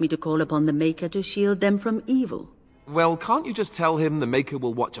Perth wants me to call upon the Maker to shield them from evil. Well, can't you just tell him the Maker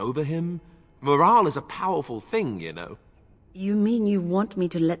will watch over him? Morale is a powerful thing, you know. You mean you want me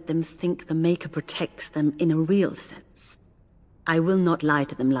to let them think the Maker protects them in a real sense? I will not lie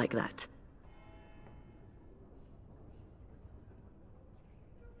to them like that.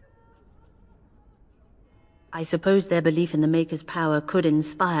 I suppose their belief in the Maker's power could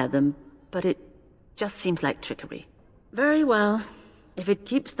inspire them, but it just seems like trickery. Very well. If it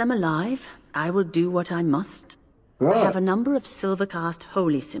keeps them alive, I will do what I must. I have a number of silver-cast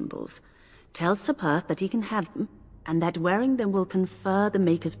holy symbols. Tell Sir Perth that he can have them, and that wearing them will confer the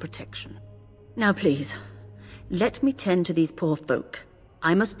Maker's protection. Now please, let me tend to these poor folk.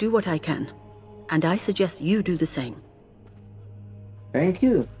 I must do what I can, and I suggest you do the same. Thank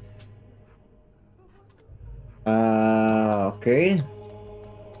you. Okay.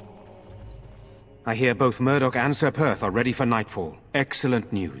 I hear both Murdoch and Sir Perth are ready for nightfall.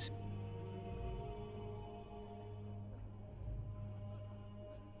 Excellent news.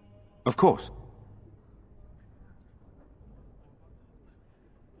 Of course.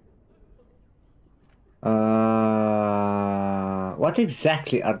 What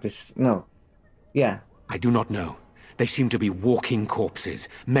exactly are these? No. Yeah. I do not know. They seem to be walking corpses,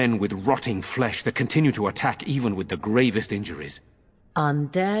 men with rotting flesh that continue to attack even with the gravest injuries.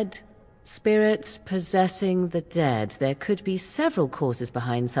 Undead? Spirits possessing the dead. There could be several causes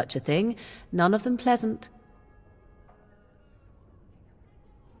behind such a thing, none of them pleasant.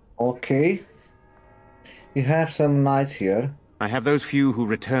 Okay. You have some knights here. I have those few who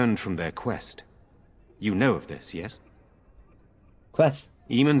returned from their quest. You know of this, yes? Quest?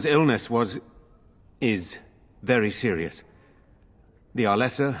 Eamon's illness is very serious. The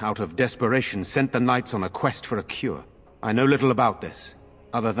Arlessa, out of desperation, sent the knights on a quest for a cure. I know little about this,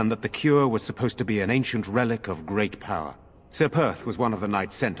 other than that the cure was supposed to be an ancient relic of great power. Sir Perth was one of the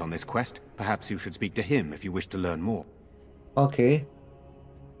knights sent on this quest. Perhaps you should speak to him if you wish to learn more. Okay.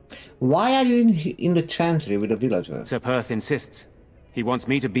 Why are you in the chantry with the villagers? Sir Perth insists. He wants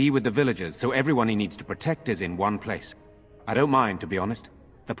me to be with the villagers, so everyone he needs to protect is in one place. I don't mind, to be honest.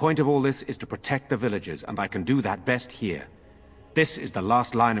 The point of all this is to protect the villagers, and I can do that best here. This is the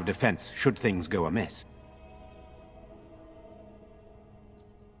last line of defense, should things go amiss.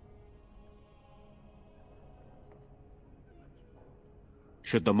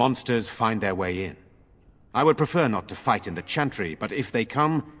 Should the monsters find their way in. I would prefer not to fight in the chantry, but if they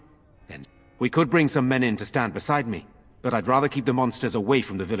come, then we could bring some men in to stand beside me. But I'd rather keep the monsters away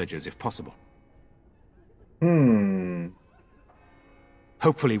from the villagers if possible.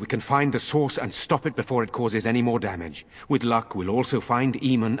 Hopefully we can find the source and stop it before it causes any more damage. With luck, we'll also find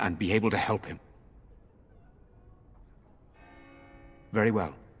Eamon and be able to help him. Very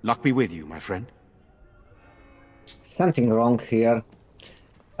well. Luck be with you, my friend. Something wrong here.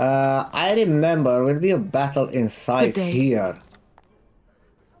 I remember there'll be a battle inside here.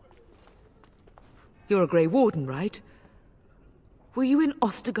 You're a Grey Warden, right? Were you in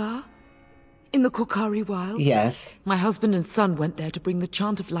Ostagar? In the Korkari Wilds? Yes. My husband and son went there to bring the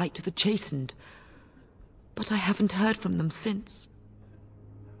chant of light to the chastened. But I haven't heard from them since.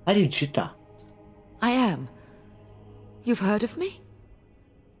 Are you Jita? I am. You've heard of me?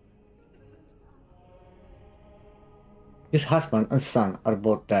 His husband and son are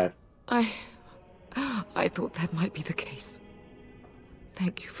both dead. I thought that might be the case.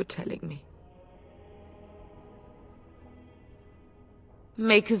 Thank you for telling me.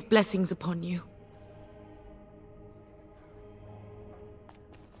 Maker's blessings upon you.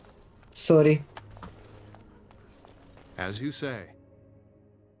 Sorry. As you say.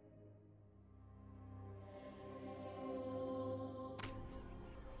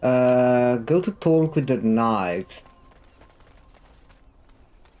 Go to talk with the knights.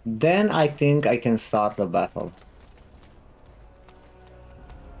 Then I think I can start the battle.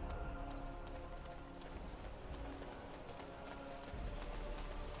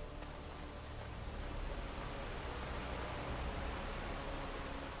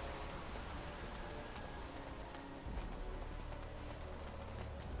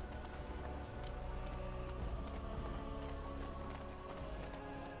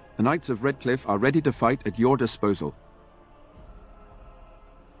 The Knights of Redcliffe are ready to fight at your disposal.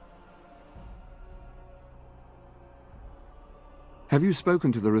 Have you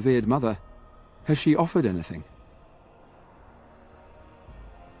spoken to the revered mother? Has she offered anything?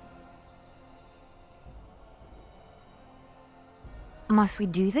 Must we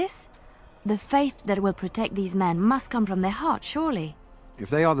do this? The faith that will protect these men must come from their heart, surely. If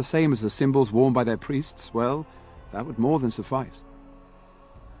they are the same as the symbols worn by their priests, well, that would more than suffice.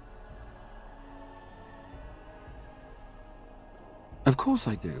 Of course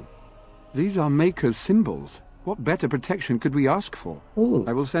I do. These are Maker's symbols. What better protection could we ask for? Ooh.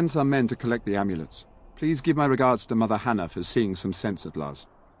 I will send some men to collect the amulets. Please give my regards to Mother Hannah for seeing some sense at last.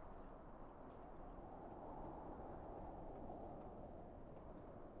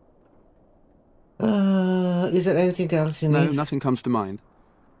 Is there anything else you need? No, nothing comes to mind.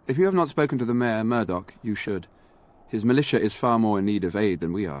 If you have not spoken to the Mayor, Murdoch, you should. His militia is far more in need of aid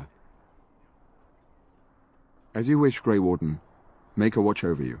than we are. As you wish, Grey Warden. Maker watch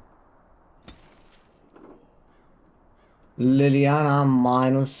over you. Liliana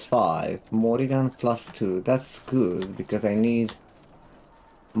 -5, Morrigan +2. That's good because I need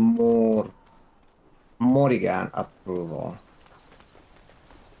more Morrigan approval.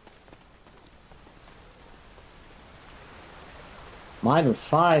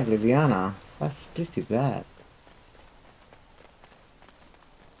 -5, Liliana. That's pretty bad.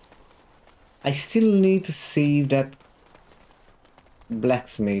 I still need to see that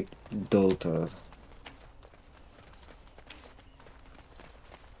blacksmith daughter.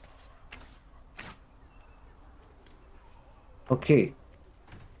 Okay.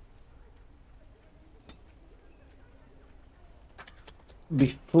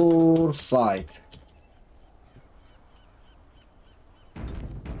 Before fight.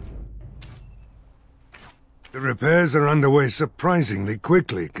 The repairs are underway surprisingly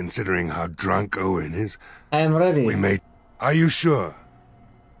quickly, considering how drunk Owen is. I am ready. Are you sure?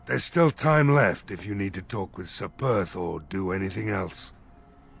 There's still time left if you need to talk with Sir Perth or do anything else.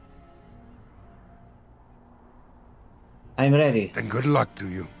 I'm ready. Then good luck to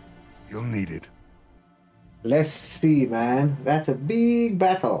you. You'll need it. Let's see, man. That's a big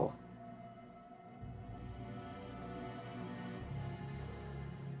battle.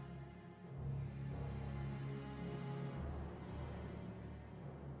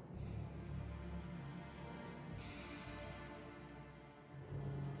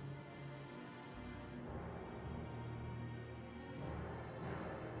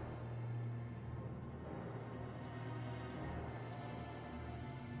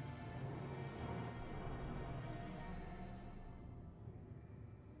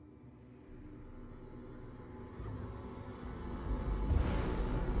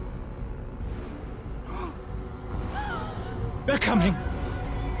 They're coming!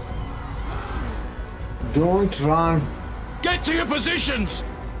 Don't run! Get to your positions!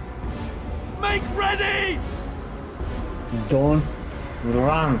 Make ready! Don't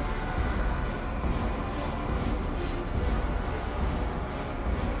run!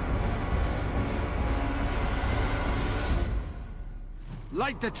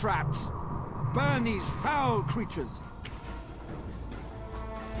 Light the traps! Burn these foul creatures!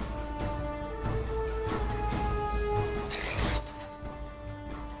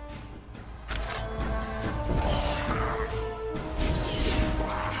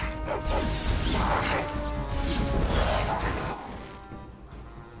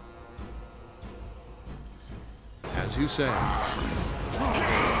 As you say.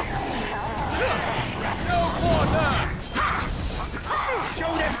 No quarter!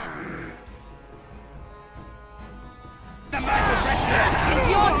 Show them! It's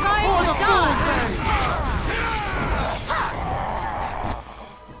your time to die!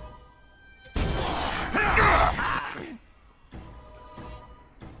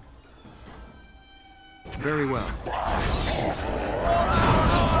 Very well.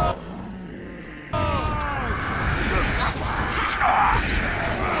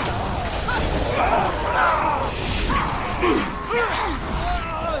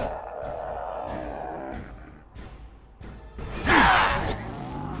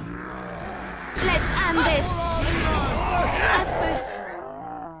 Let's end this. I suppose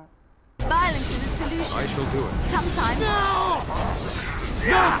violence is a solution. I shall do it. Sometimes.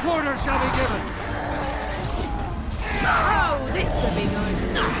 No quarter shall be given! Oh, this should be good.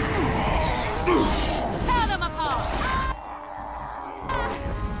 Tear them apart!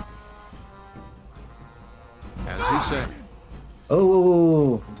 As you say.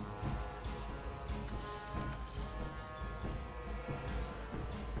 Oh.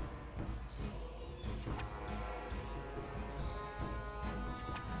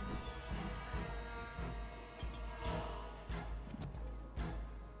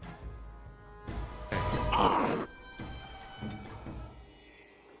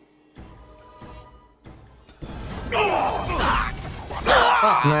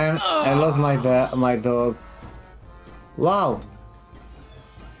 Fuck, man, I lost my dog. Wow.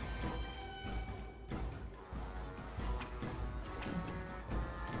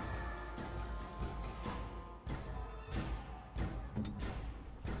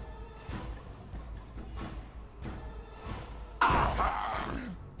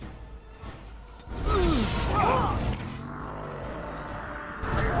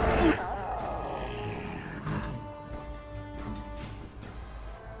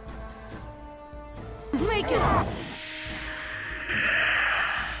 Make it.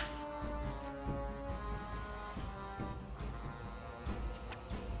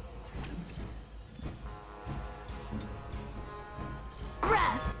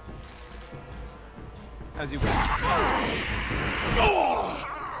 Breath. As you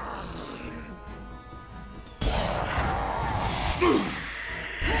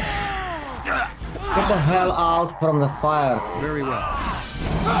Get the hell out from the fire. Very well.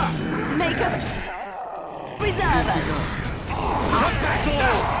 Make a preserve us.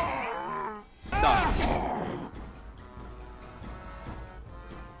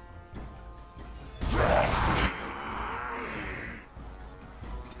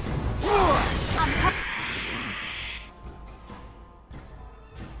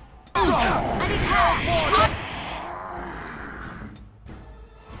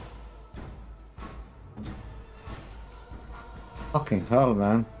 Fucking hell,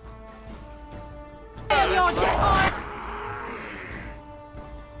 man.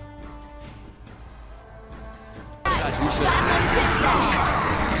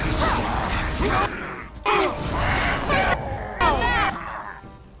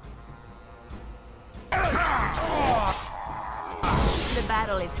 The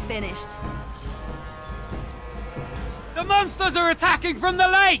battle is finished. The monsters are attacking from the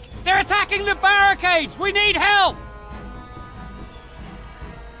lake! They're attacking the barricades! We need help!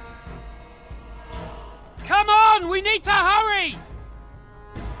 Come on! We need to hurry!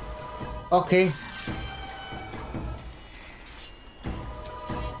 Okay.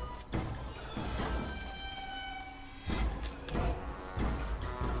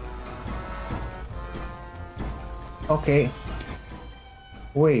 Okay.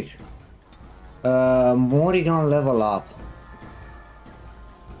 Wait. Morrigan level up.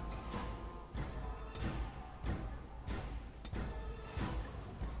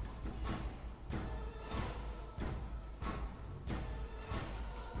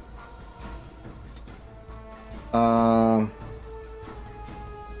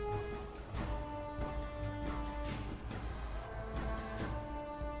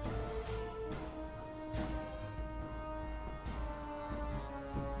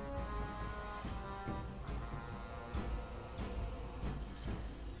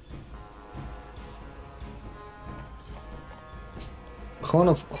 Kind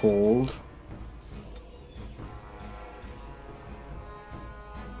of cold.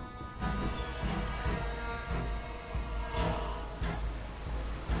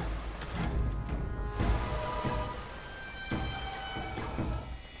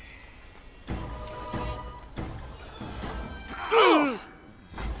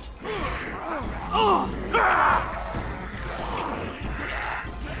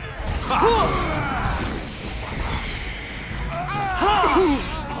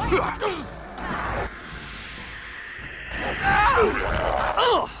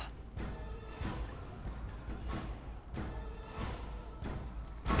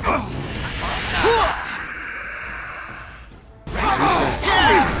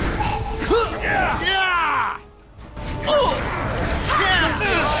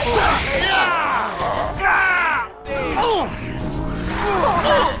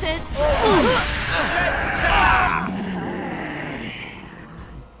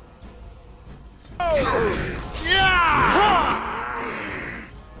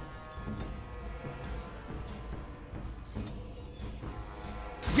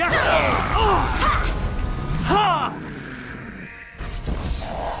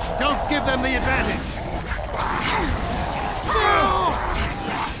 Don't give them the advantage!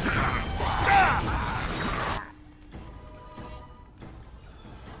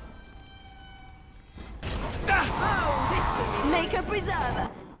 Make a preserver.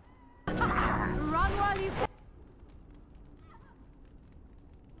 Run while you can.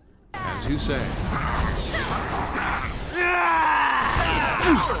 As you say.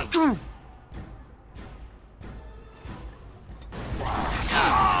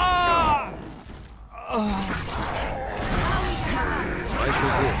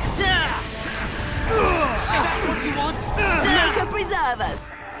 Make a preserver.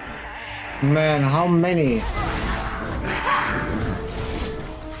 Man, how many?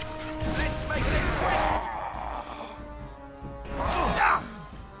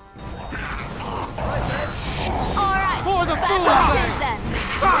 Alright, for the fool then.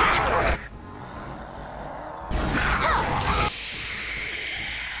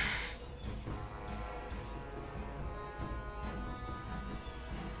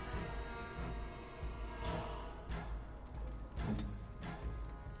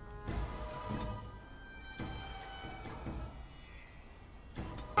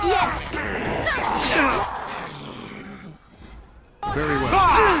 Very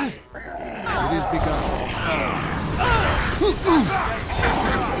well. It is begun.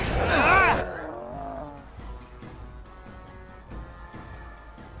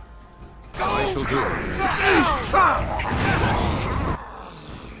 I shall do it.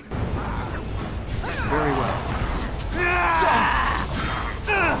 Very well.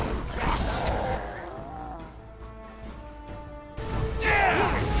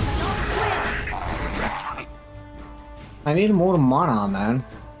 I need more mana, man.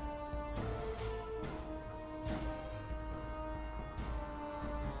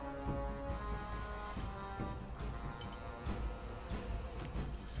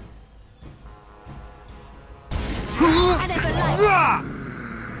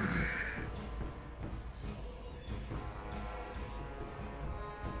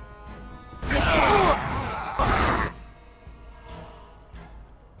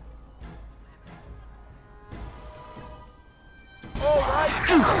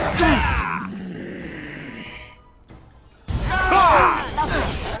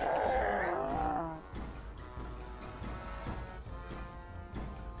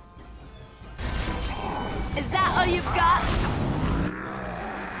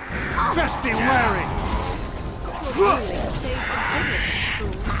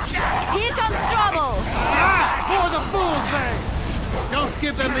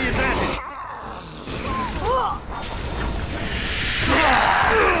 give them the advantage!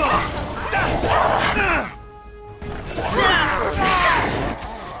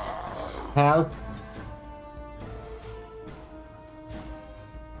 Help.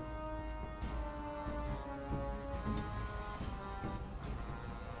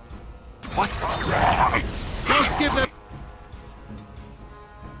 What? Don't give them...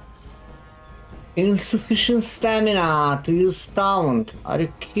 Insufficient stamina to use taunt. Are you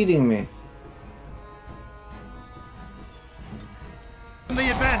kidding me?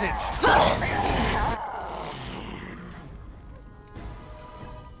 The advantage!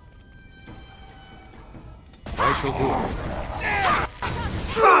 I shall do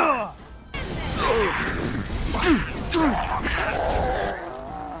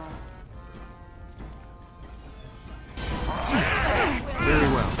Very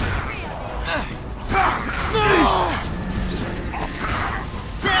well.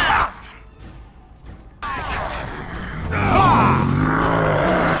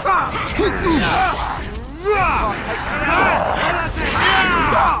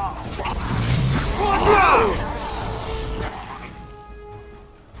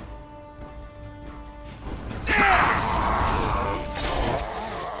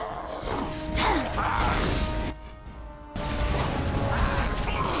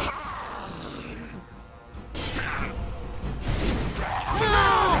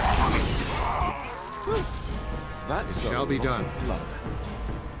 that. Shall be done.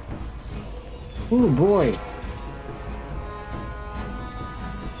 Oh boy.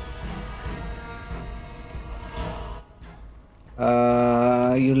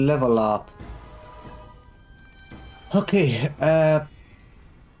 You level up. Okay,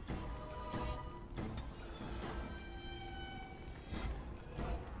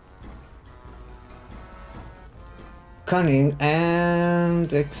 cunning and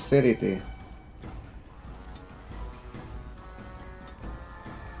dexterity.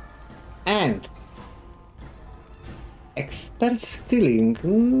 And expert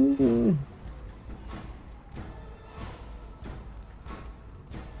stealing.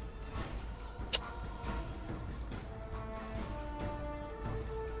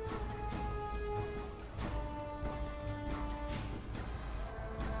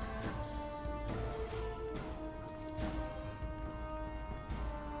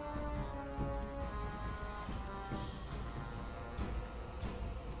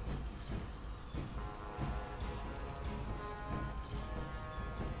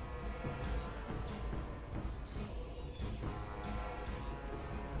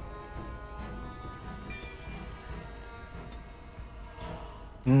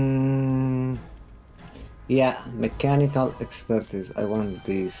 Yeah, mechanical expertise. I want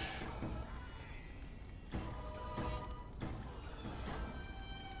this.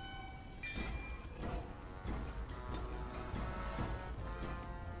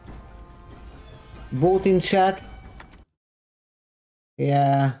 Both in chat.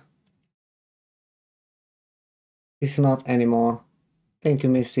 Yeah. It's not anymore. Thank you,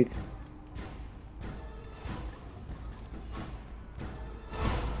 Mystic.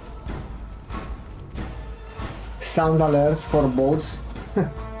 Sound alerts for boats.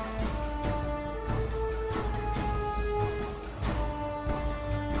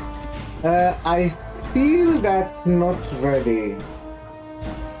 I feel that's not ready.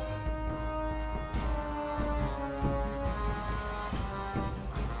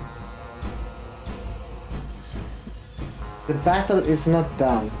 The battle is not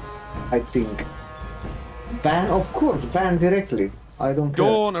done, I think. Ban, of course, ban directly. I don't care.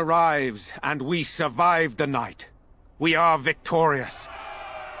 Dawn arrives, and we survived the night. We are victorious.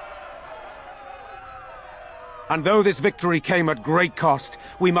 And though this victory came at great cost,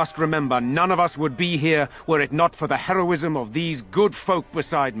 we must remember none of us would be here were it not for the heroism of these good folk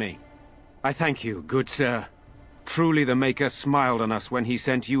beside me. I thank you, good sir. Truly the Maker smiled on us when he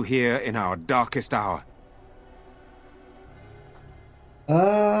sent you here in our darkest hour. I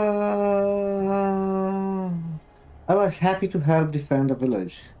was happy to help defend the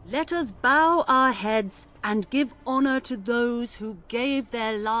village. Let us bow our heads and give honor to those who gave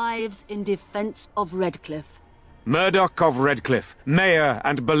their lives in defense of Redcliffe. Murdoch of Redcliffe, Mayor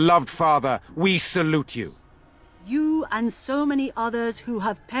and beloved father, we salute you. You and so many others who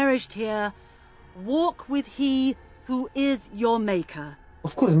have perished here, walk with he who is your Maker.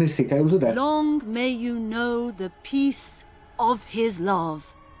 Of course, Mystic, I will do that. Long may you know the peace of his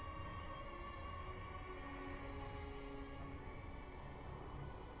love.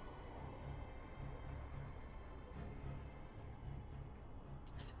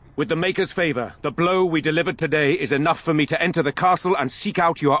 With the Maker's favor, the blow we delivered today is enough for me to enter the castle and seek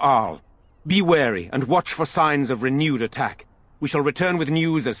out your Arl. Be wary and watch for signs of renewed attack. We shall return with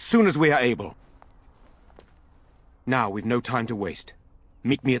news as soon as we are able. Now we've no time to waste.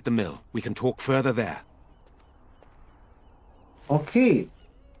 Meet me at the mill. We can talk further there. Okay.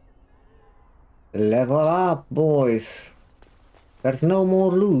 Level up, boys. There's no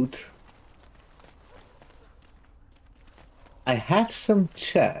more loot. I have some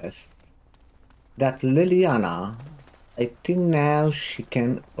chests that Liliana, I think now she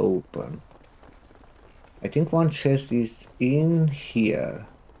can open. I think one chest is in here.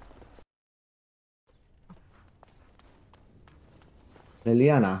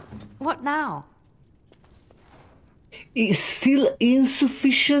 Liliana. What now? It's still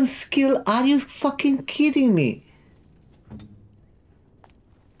insufficient skill. Are you fucking kidding me?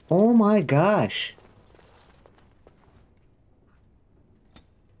 Oh my gosh.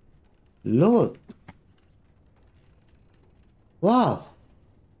 Lord. Wow.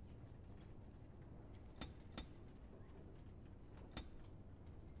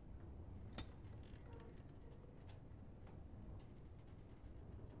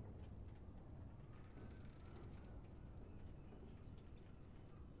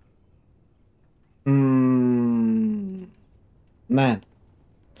 Man.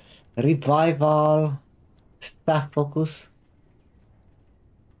 Revival. Staff focus.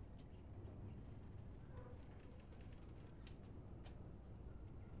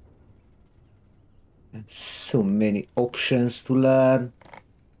 And so many options to learn.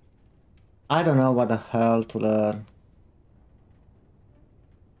 I don't know what the hell to learn.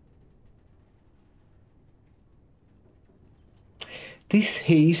 This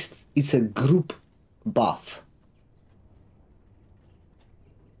haste is a group buff.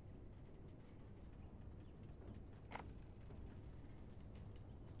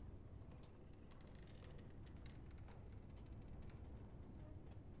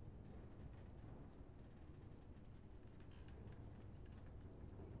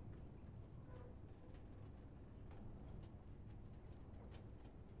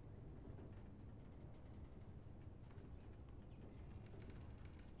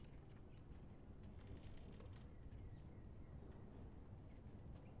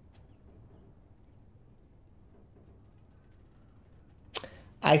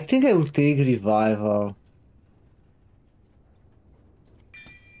 I think I will take revival.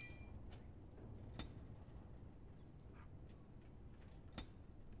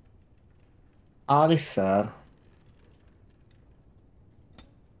 Alisar.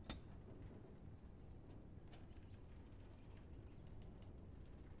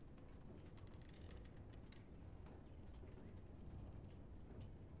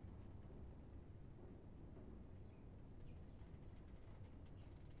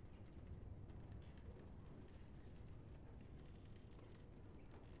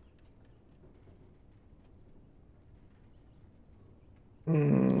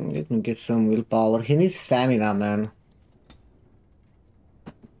 Let me get some willpower. He needs stamina, man.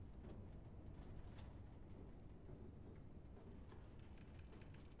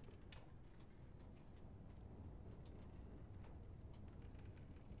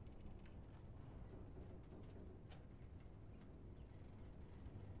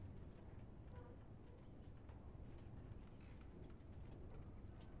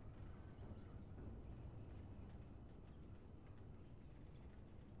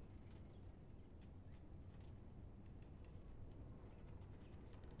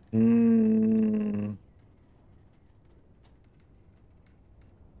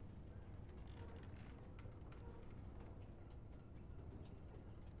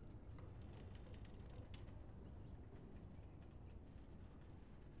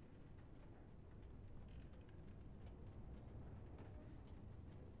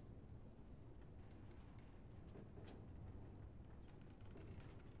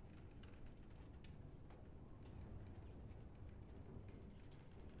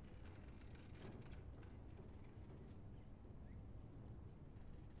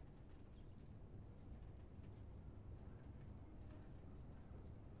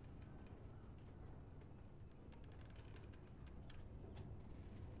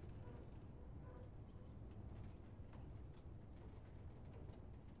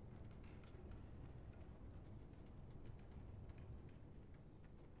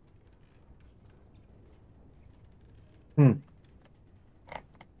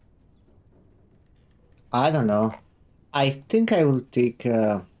 I don't know. I think I will take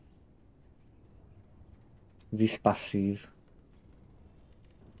this passive.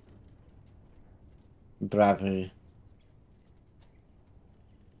 Bravery.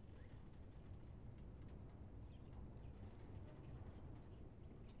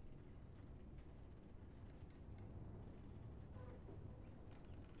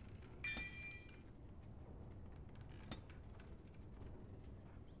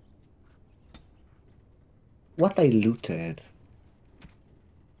 What I looted?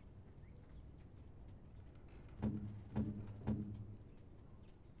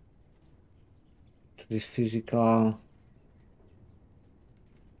 To be physical.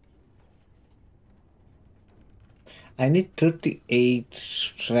 I need 38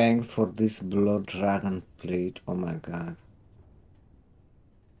 strength for this blood dragon plate. Oh my god.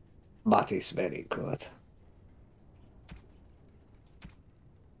 But it's very good.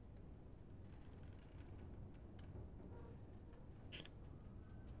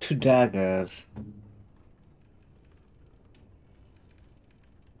 Two daggers.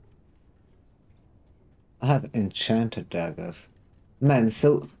 I have enchanted daggers. Man,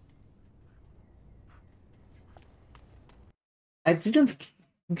 so I didn't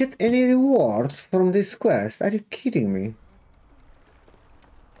get any reward from this quest. Are you kidding me?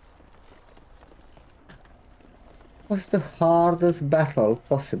 What's the hardest battle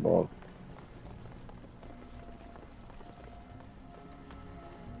possible?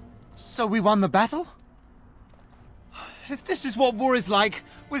 So we won the battle? If this is what war is like,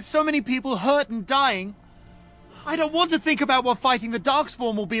 with so many people hurt and dying, I don't want to think about what fighting the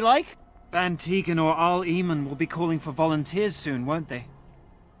Darkspawn will be like. Van Tegan or Al Eamon will be calling for volunteers soon, won't they?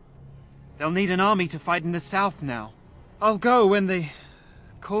 They'll need an army to fight in the south now. I'll go when they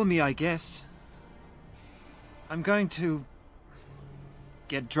call me, I guess. I'm going to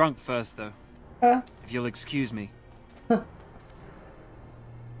get drunk first, though. If you'll excuse me.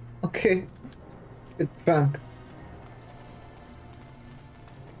 Okay. Get drunk.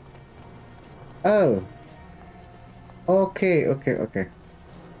 Oh. Okay.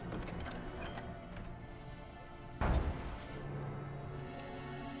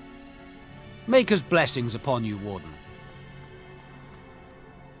 Maker's blessings upon you, Warden.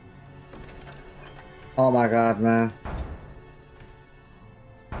 Oh my god, man.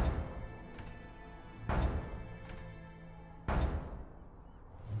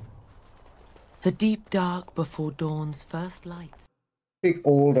 The deep dark before dawn's first lights. Pick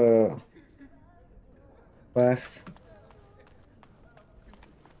all the quest.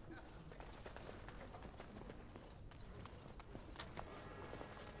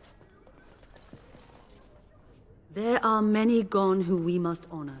 There are many gone who we must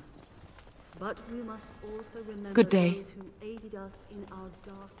honor. But we must also remember Good day. those who aided us in our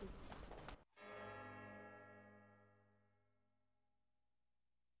darkest...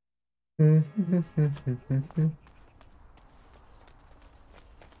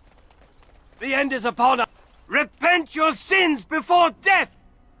 The end is upon us. Repent your sins before death.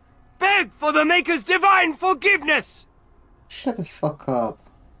 Beg for the Maker's divine forgiveness. Shut the fuck up.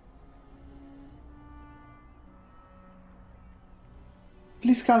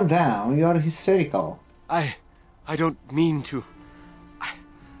 Please calm down. You are hysterical. I don't mean to.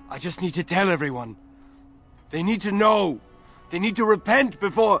 I just need to tell everyone. They need to know. They need to repent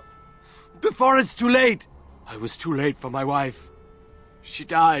before it's too late. I was too late for my wife. She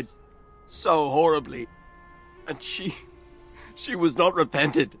died so horribly. And she was not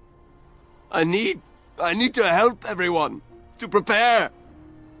repented. I need to help everyone to prepare.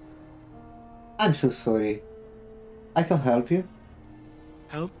 I'm so sorry. I can help you.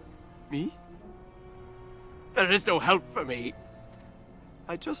 Help me? There is no help for me.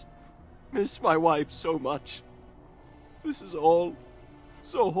 I just miss my wife so much. This is all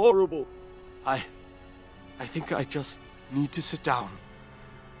so horrible. I think I just need to sit down.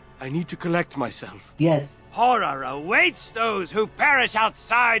 I need to collect myself. Yes. Horror awaits those who perish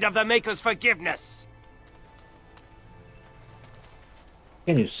outside of the Maker's forgiveness.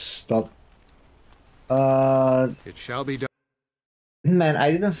 Can you stop? It shall be done. Man, I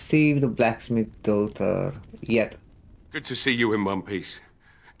didn't save the blacksmith daughter yet. Good to see you in one piece.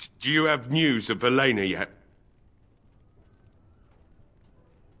 Do you have news of Velena yet?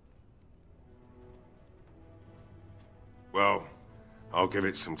 Well, I'll give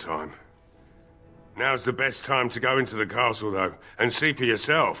it some time. Now's the best time to go into the castle, though, and see for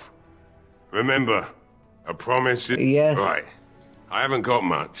yourself. Remember, a promise is... Yes. Right. I haven't got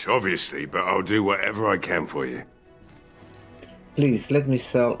much, obviously, but I'll do whatever I can for you. Please, let me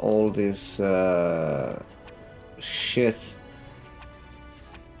sell all this shit.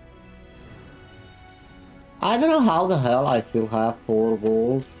 I don't know how the hell I still have 4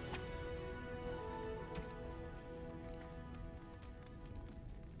 gold.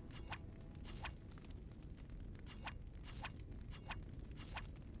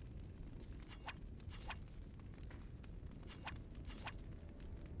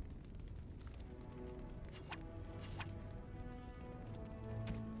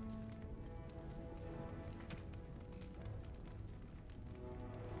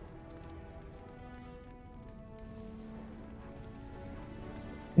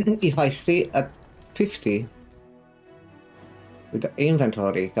 if I stay at 50 with the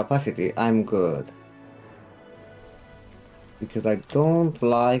inventory capacity, I'm good. Because I don't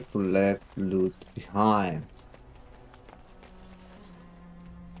like to let loot behind.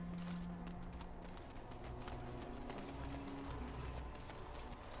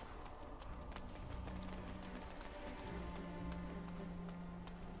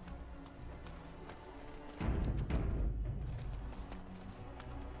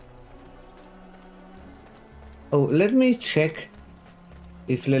 Oh, let me check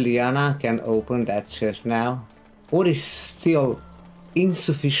if Liliana can open that chest now. Or is still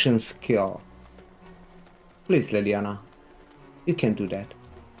insufficient skill? Please, Liliana, you can do that.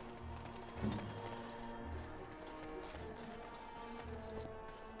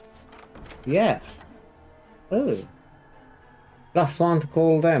 Yes. Oh. +1 to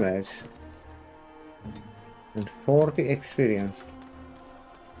cold damage. And 40 experience.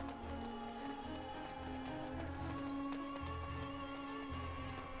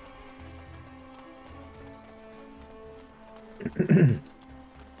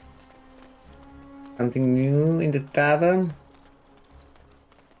 Something new in the tavern?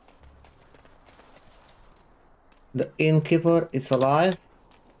 The innkeeper is alive?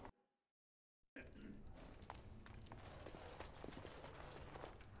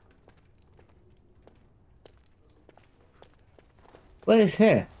 Where is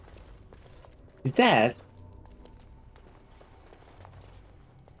he? He's dead?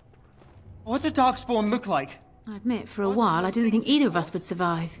 What's a darkspawn look like? I admit, for a while, I didn't think either of us would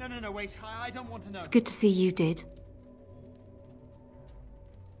survive. No, wait, I don't want to know. It's good to see you did.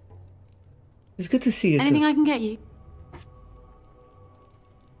 It's good to see you. Anything too. I can get you?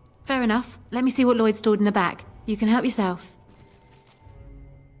 Fair enough. Let me see what Lloyd stored in the back. You can help yourself.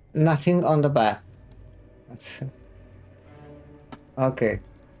 Nothing on the back. That's... Okay.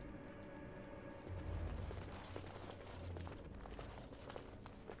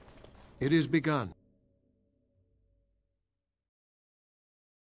 It is begun.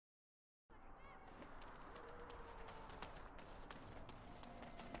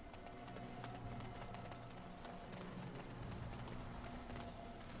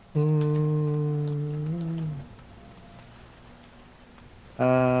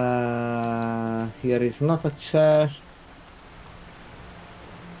 Here is not a chest.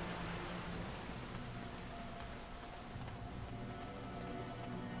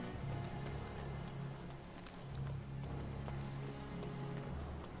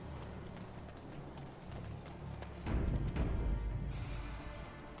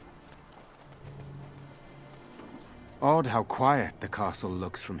 Odd how quiet the castle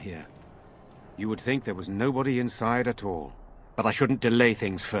looks from here. You would think there was nobody inside at all. But I shouldn't delay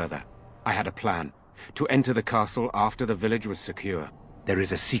things further. I had a plan. To enter the castle after the village was secure. There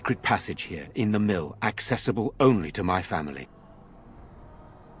is a secret passage here, in the mill, accessible only to my family.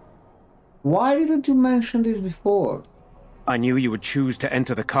 Why didn't you mention this before? I knew you would choose to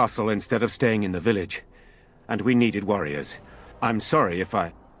enter the castle instead of staying in the village. And we needed warriors. I'm sorry if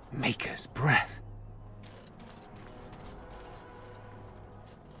I... Maker's breath.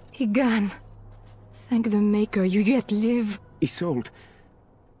 Tigan, thank the Maker you yet live. Isolde,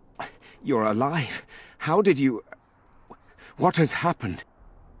 you're alive. How did you... What has happened?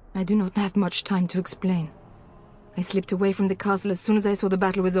 I do not have much time to explain. I slipped away from the castle as soon as I saw the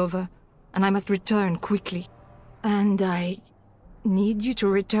battle was over, and I must return quickly. And I need you to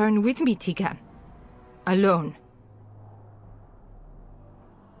return with me, Tigan. Alone.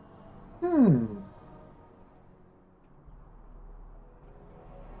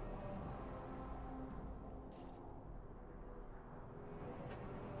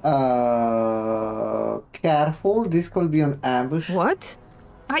 Careful, this could be an ambush. What?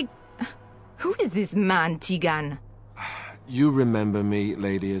 Who is this man, Tigan? You remember me,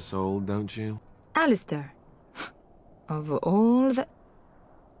 Lady Isolde, don't you? Alistair. Of all the...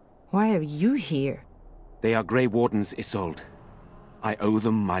 Why are you here? They are Grey Wardens, Isolde. I owe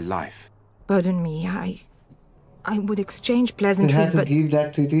them my life. Pardon me, I would exchange pleasantries, but... give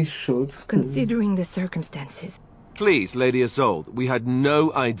that to this shoot. Considering the circumstances... Please, Lady Isolde, we had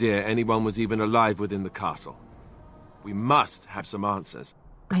no idea anyone was even alive within the castle. We must have some answers.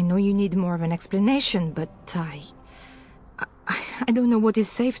 I know you need more of an explanation, but I don't know what is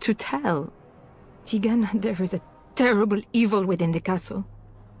safe to tell. Tigan, there is a terrible evil within the castle.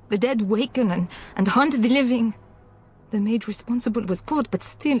 The dead waken and haunt the living. The maid responsible was caught, but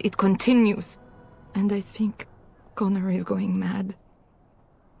still it continues. And I think Connor is going mad.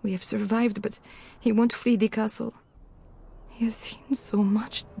 We have survived, but he won't flee the castle. He has seen so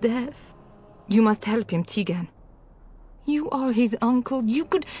much death. You must help him, Tigan. You are his uncle. You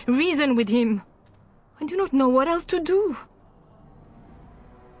could reason with him. I do not know what else to do.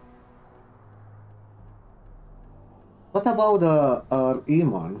 What about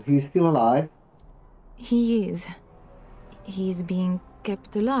Eamon? He's still alive? He is. He is being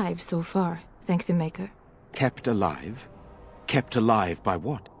kept alive so far, thank the Maker. Kept alive? Kept alive by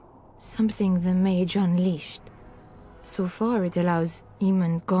what? Something the mage unleashed. So far it allows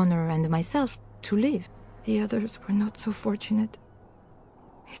Eamon, Connor, and myself to live. The others were not so fortunate.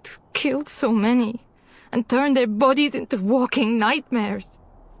 It killed so many, and turned their bodies into walking nightmares.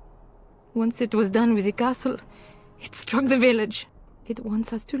 Once it was done with the castle, it struck the village. It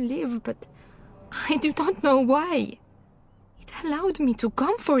wants us to live, but I do not know why. It allowed me to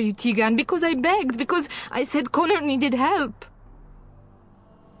come for you, Tigan, because I begged, because I said Connor needed help.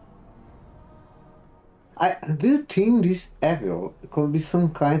 Do you think this evil could be some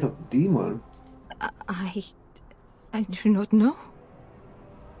kind of demon? I do not know.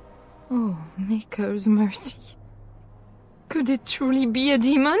 Oh, Maker's mercy. Could it truly be a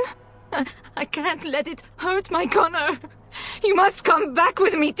demon? I can't let it hurt my Connor. You must come back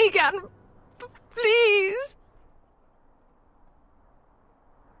with me, Tigan. Please.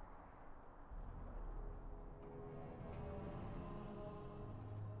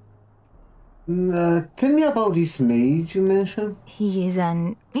 Tell me about this mage you mentioned. He is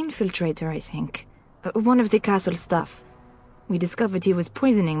an infiltrator, I think. One of the castle staff. We discovered he was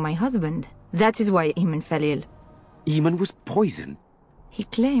poisoning my husband. That is why Eamon fell ill. Eamon was poisoned? He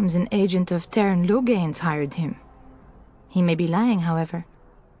claims an agent of Terran Logain's hired him. He may be lying, however.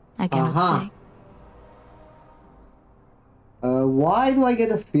 I cannot say. Why do I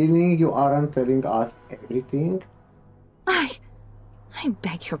get a feeling you aren't telling us everything? I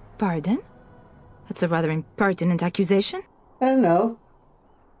beg your pardon? That's a rather impertinent accusation. No.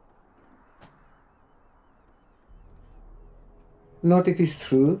 Not if it's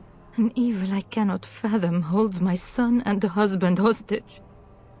true. An evil I cannot fathom holds my son and husband hostage.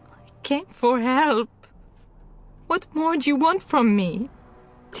 I came for help. What more do you want from me?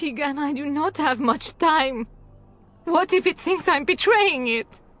 Tigan, I do not have much time. What if it thinks I'm betraying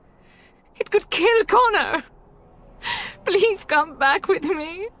it? It could kill Connor. Please come back with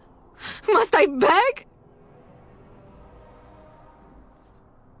me. Must I beg?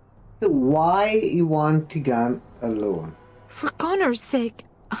 Why you want Tigan alone? For Connor's sake.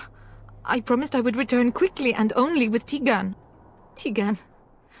 I promised I would return quickly and only with Tigan. Tigan,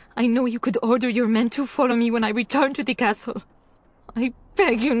 I know you could order your men to follow me when I return to the castle. I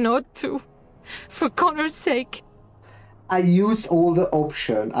beg you not to. For Connor's sake. I used all the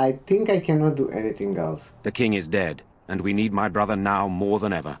options. I think I cannot do anything else. The king is dead, and we need my brother now more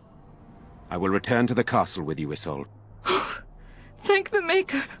than ever. I will return to the castle with you, Isolde. Thank the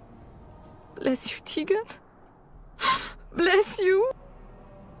Maker. Bless you, Tigan. Bless you.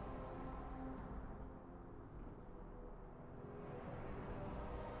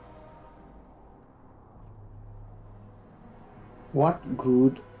 What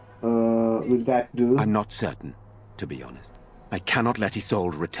good will that do? I'm not certain, to be honest. I cannot let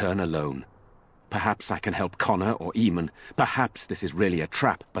Isolde return alone. Perhaps I can help Connor or Eamon. Perhaps this is really a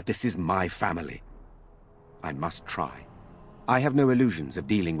trap, but this is my family. I must try. I have no illusions of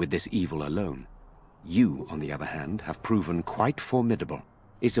dealing with this evil alone. You, on the other hand, have proven quite formidable.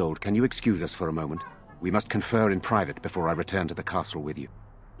 Isolde, can you excuse us for a moment? We must confer in private before I return to the castle with you.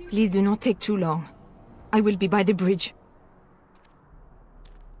 Please do not take too long. I will be by the bridge.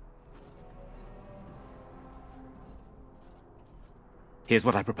 Here's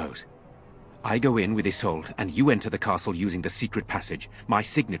what I propose. I go in with Isolde, and you enter the castle using the secret passage. My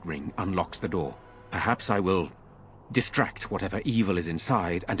signet ring unlocks the door. Perhaps I will distract whatever evil is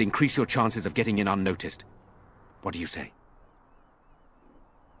inside and increase your chances of getting in unnoticed. What do you say?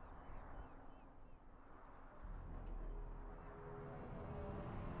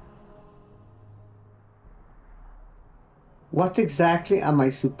 What exactly am I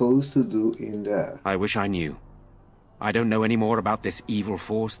supposed to do in there? I wish I knew. I don't know any more about this evil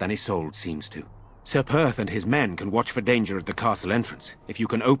force than Isolde seems to. Sir Perth and his men can watch for danger at the castle entrance. If you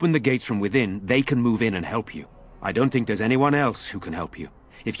can open the gates from within, they can move in and help you. I don't think there's anyone else who can help you.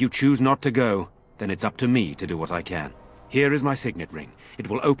 If you choose not to go, then it's up to me to do what I can. Here is my signet ring. It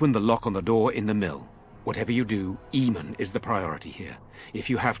will open the lock on the door in the mill. Whatever you do, Eamon is the priority here. If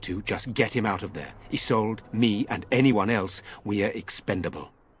you have to, just get him out of there. Isolde, me, and anyone else, we are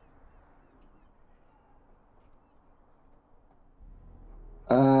expendable.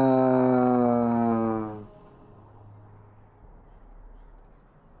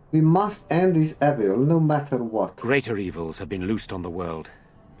 We must end this evil, no matter what. Greater evils have been loosed on the world,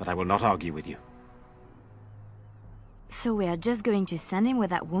 but I will not argue with you. So we are just going to send him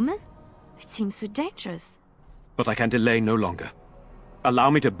with that woman? It seems so dangerous. But I can delay no longer. Allow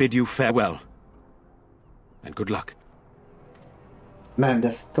me to bid you farewell. And good luck. Man,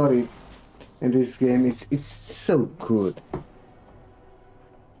 the story in this game it's so good.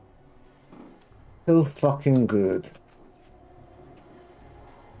 So fucking good.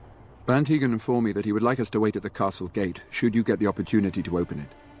 Van Tegan informed me that he would like us to wait at the castle gate, should you get the opportunity to open it.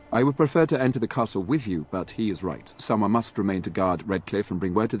 I would prefer to enter the castle with you, but he is right. Someone must remain to guard Redcliffe and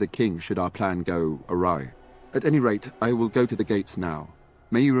bring word to the king should our plan go awry. At any rate, I will go to the gates now.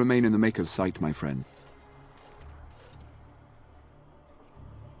 May you remain in the Maker's sight, my friend.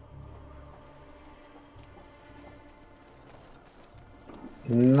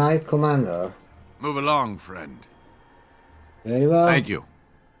 Knight Commander. Move along, friend. Very well. Thank you.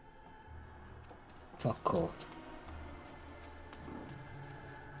 Fuck off.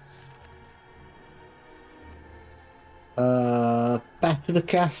 Back to the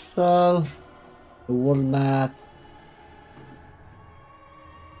castle. The world map.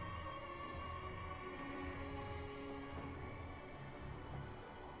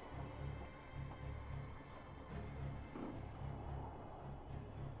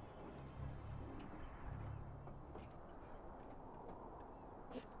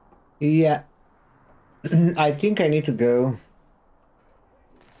 Yeah. I think I need to go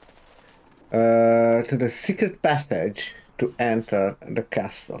to the secret passage to enter the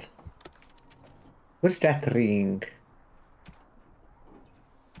castle. What's that ring?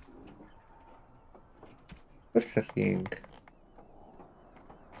 What's the ring?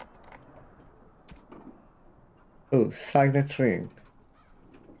 Oh, silent ring.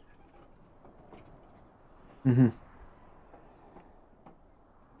 Mm-hmm.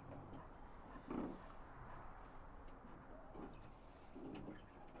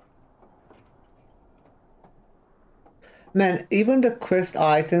 Man, even the quest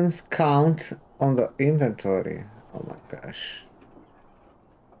items count on the inventory. Oh my gosh.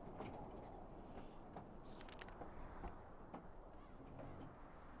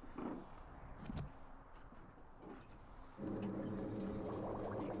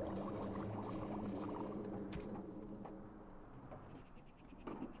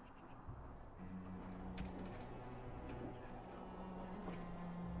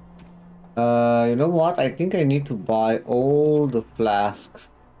 You know what? I think I need to buy all the flasks.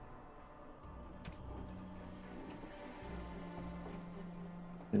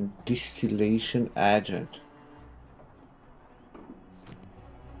 And distillation agent.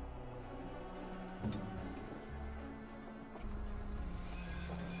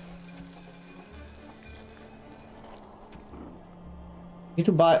 Need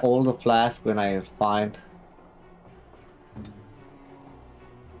to buy all the flasks when I find.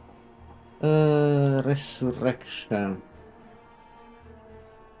 Resurrection.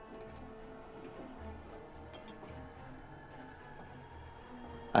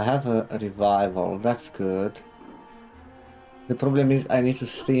 I have a revival, that's good. The problem is I need to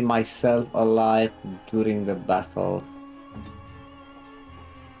stay myself alive during the battle.